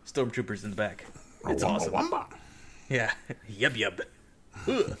stormtroopers in the back. It's awesome. Yeah. Yub.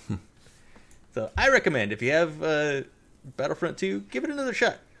 Ugh. So I recommend, if you have Battlefront 2, give it another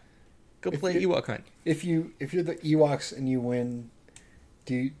shot. Go play Ewok Hunt. If you're the Ewoks and you win,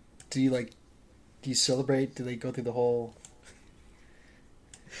 do you celebrate? Do they go through the whole...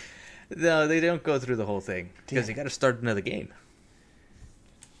 No, they don't go through the whole thing because you got to start another game.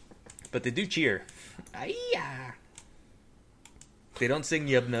 But they do cheer. Ay-ya. They don't sing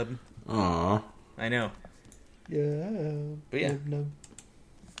Yub Nub. Aww. I know. Yeah. But yeah.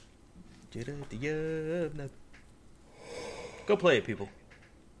 Yub Nub. Go play it, people.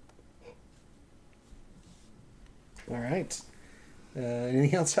 All right.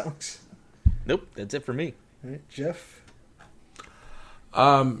 Anything else, Alex? Nope, that's it for me. All right, Jeff.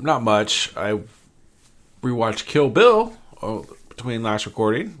 Not much. I rewatched Kill Bill between last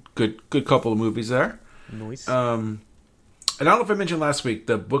recording. Good couple of movies there. Nice. And I don't know if I mentioned last week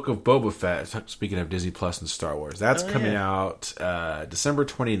the Book of Boba Fett. Speaking of Disney Plus and Star Wars, that's coming out December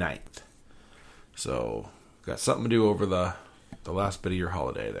 29th. So got something to do over the last bit of your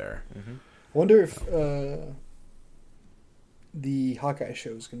holiday there. Mm-hmm. I wonder if the Hawkeye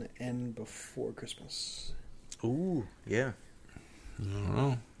show is going to end before Christmas. Ooh, yeah. I don't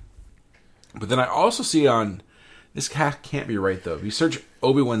know. But then I also see on... This can't be right, though. If you search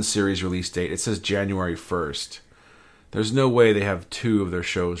Obi-Wan series release date, it says January 1st. There's no way they have two of their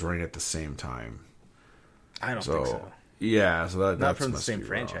shows running at the same time. I don't think so. Yeah, so that not from the same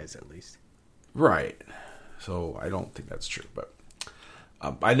franchise, at least. Right. So I don't think that's true. But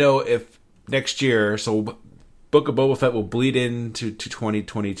I know if next year... So Book of Boba Fett will bleed into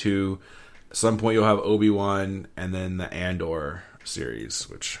 2022. At some point you'll have Obi-Wan and then the Andor series,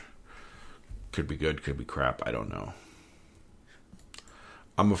 which could be good, could be crap. I don't know.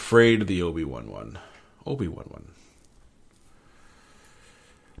 I'm afraid of the Obi-Wan one.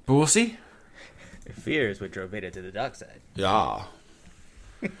 But we'll see. Fear is what drove Vader to the dark side. Yeah.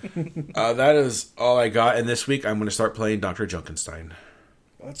 That is all I got. And this week I'm going to start playing Dr. Junkenstein.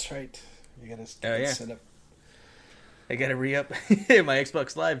 That's right. You got to set up. I got to re-up my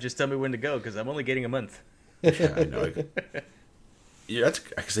Xbox Live. Just tell me when to go, because I'm only getting a month. Yeah, I know. Yeah, that's,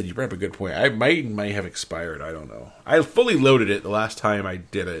 like I said, you brought up a good point. I might have expired. I don't know. I fully loaded it the last time I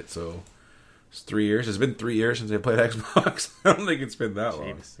did it, so it's 3 years. It's been 3 years since I played Xbox. I don't think it's been that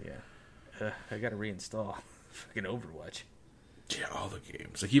long. Yeah. I got to reinstall fucking Overwatch. Yeah, all the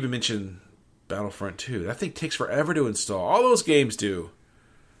games. Like, you even mentioned Battlefront 2. That thing takes forever to install. All those games do.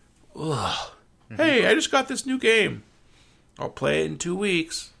 Ugh. Mm-hmm. Hey, I just got this new game. I'll play it in 2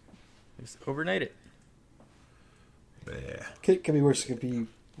 weeks. Just overnight it. Yeah. Could be worse. It could be,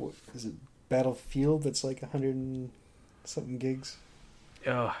 what is it, Battlefield that's like 100 and something gigs?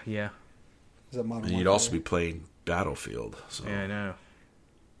 Oh, yeah. Is that Modern And you'd Warfare? also be playing Battlefield. So. Yeah, I know.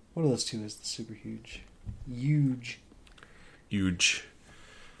 One of those two is the super huge.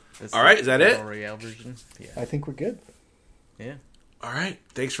 That's all right, is that it? Battle Royale version. Yeah. I think we're good. Yeah. All right.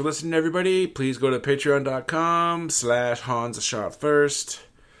 Thanks for listening, everybody. Please go to patreon.com/HansAShotFirst.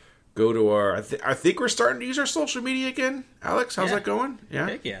 Go to our... I think we're starting to use our social media again. Alex, how's that going? Yeah?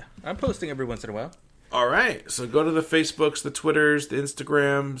 Heck yeah. I'm posting every once in a while. All right. So go to the Facebooks, the Twitters, the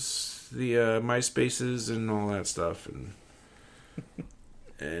Instagrams, the MySpaces, and all that stuff.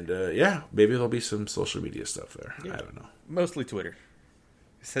 And yeah, maybe there'll be some social media stuff there. Yeah. I don't know. Mostly Twitter.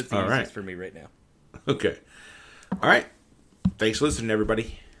 That's the easiest for me right now. Okay. All right. Thanks for listening,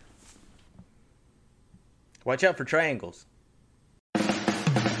 everybody. Watch out for triangles.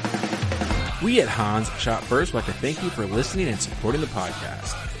 We at Hans Shot First would like to thank you for listening and supporting the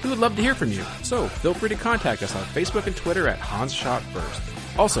podcast. We would love to hear from you, so feel free to contact us on Facebook and Twitter at Hans Shot First.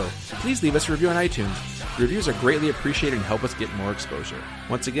 Also, please leave us a review on iTunes. Reviews are greatly appreciated and help us get more exposure.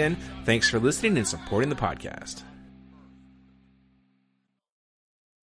 Once again, thanks for listening and supporting the podcast.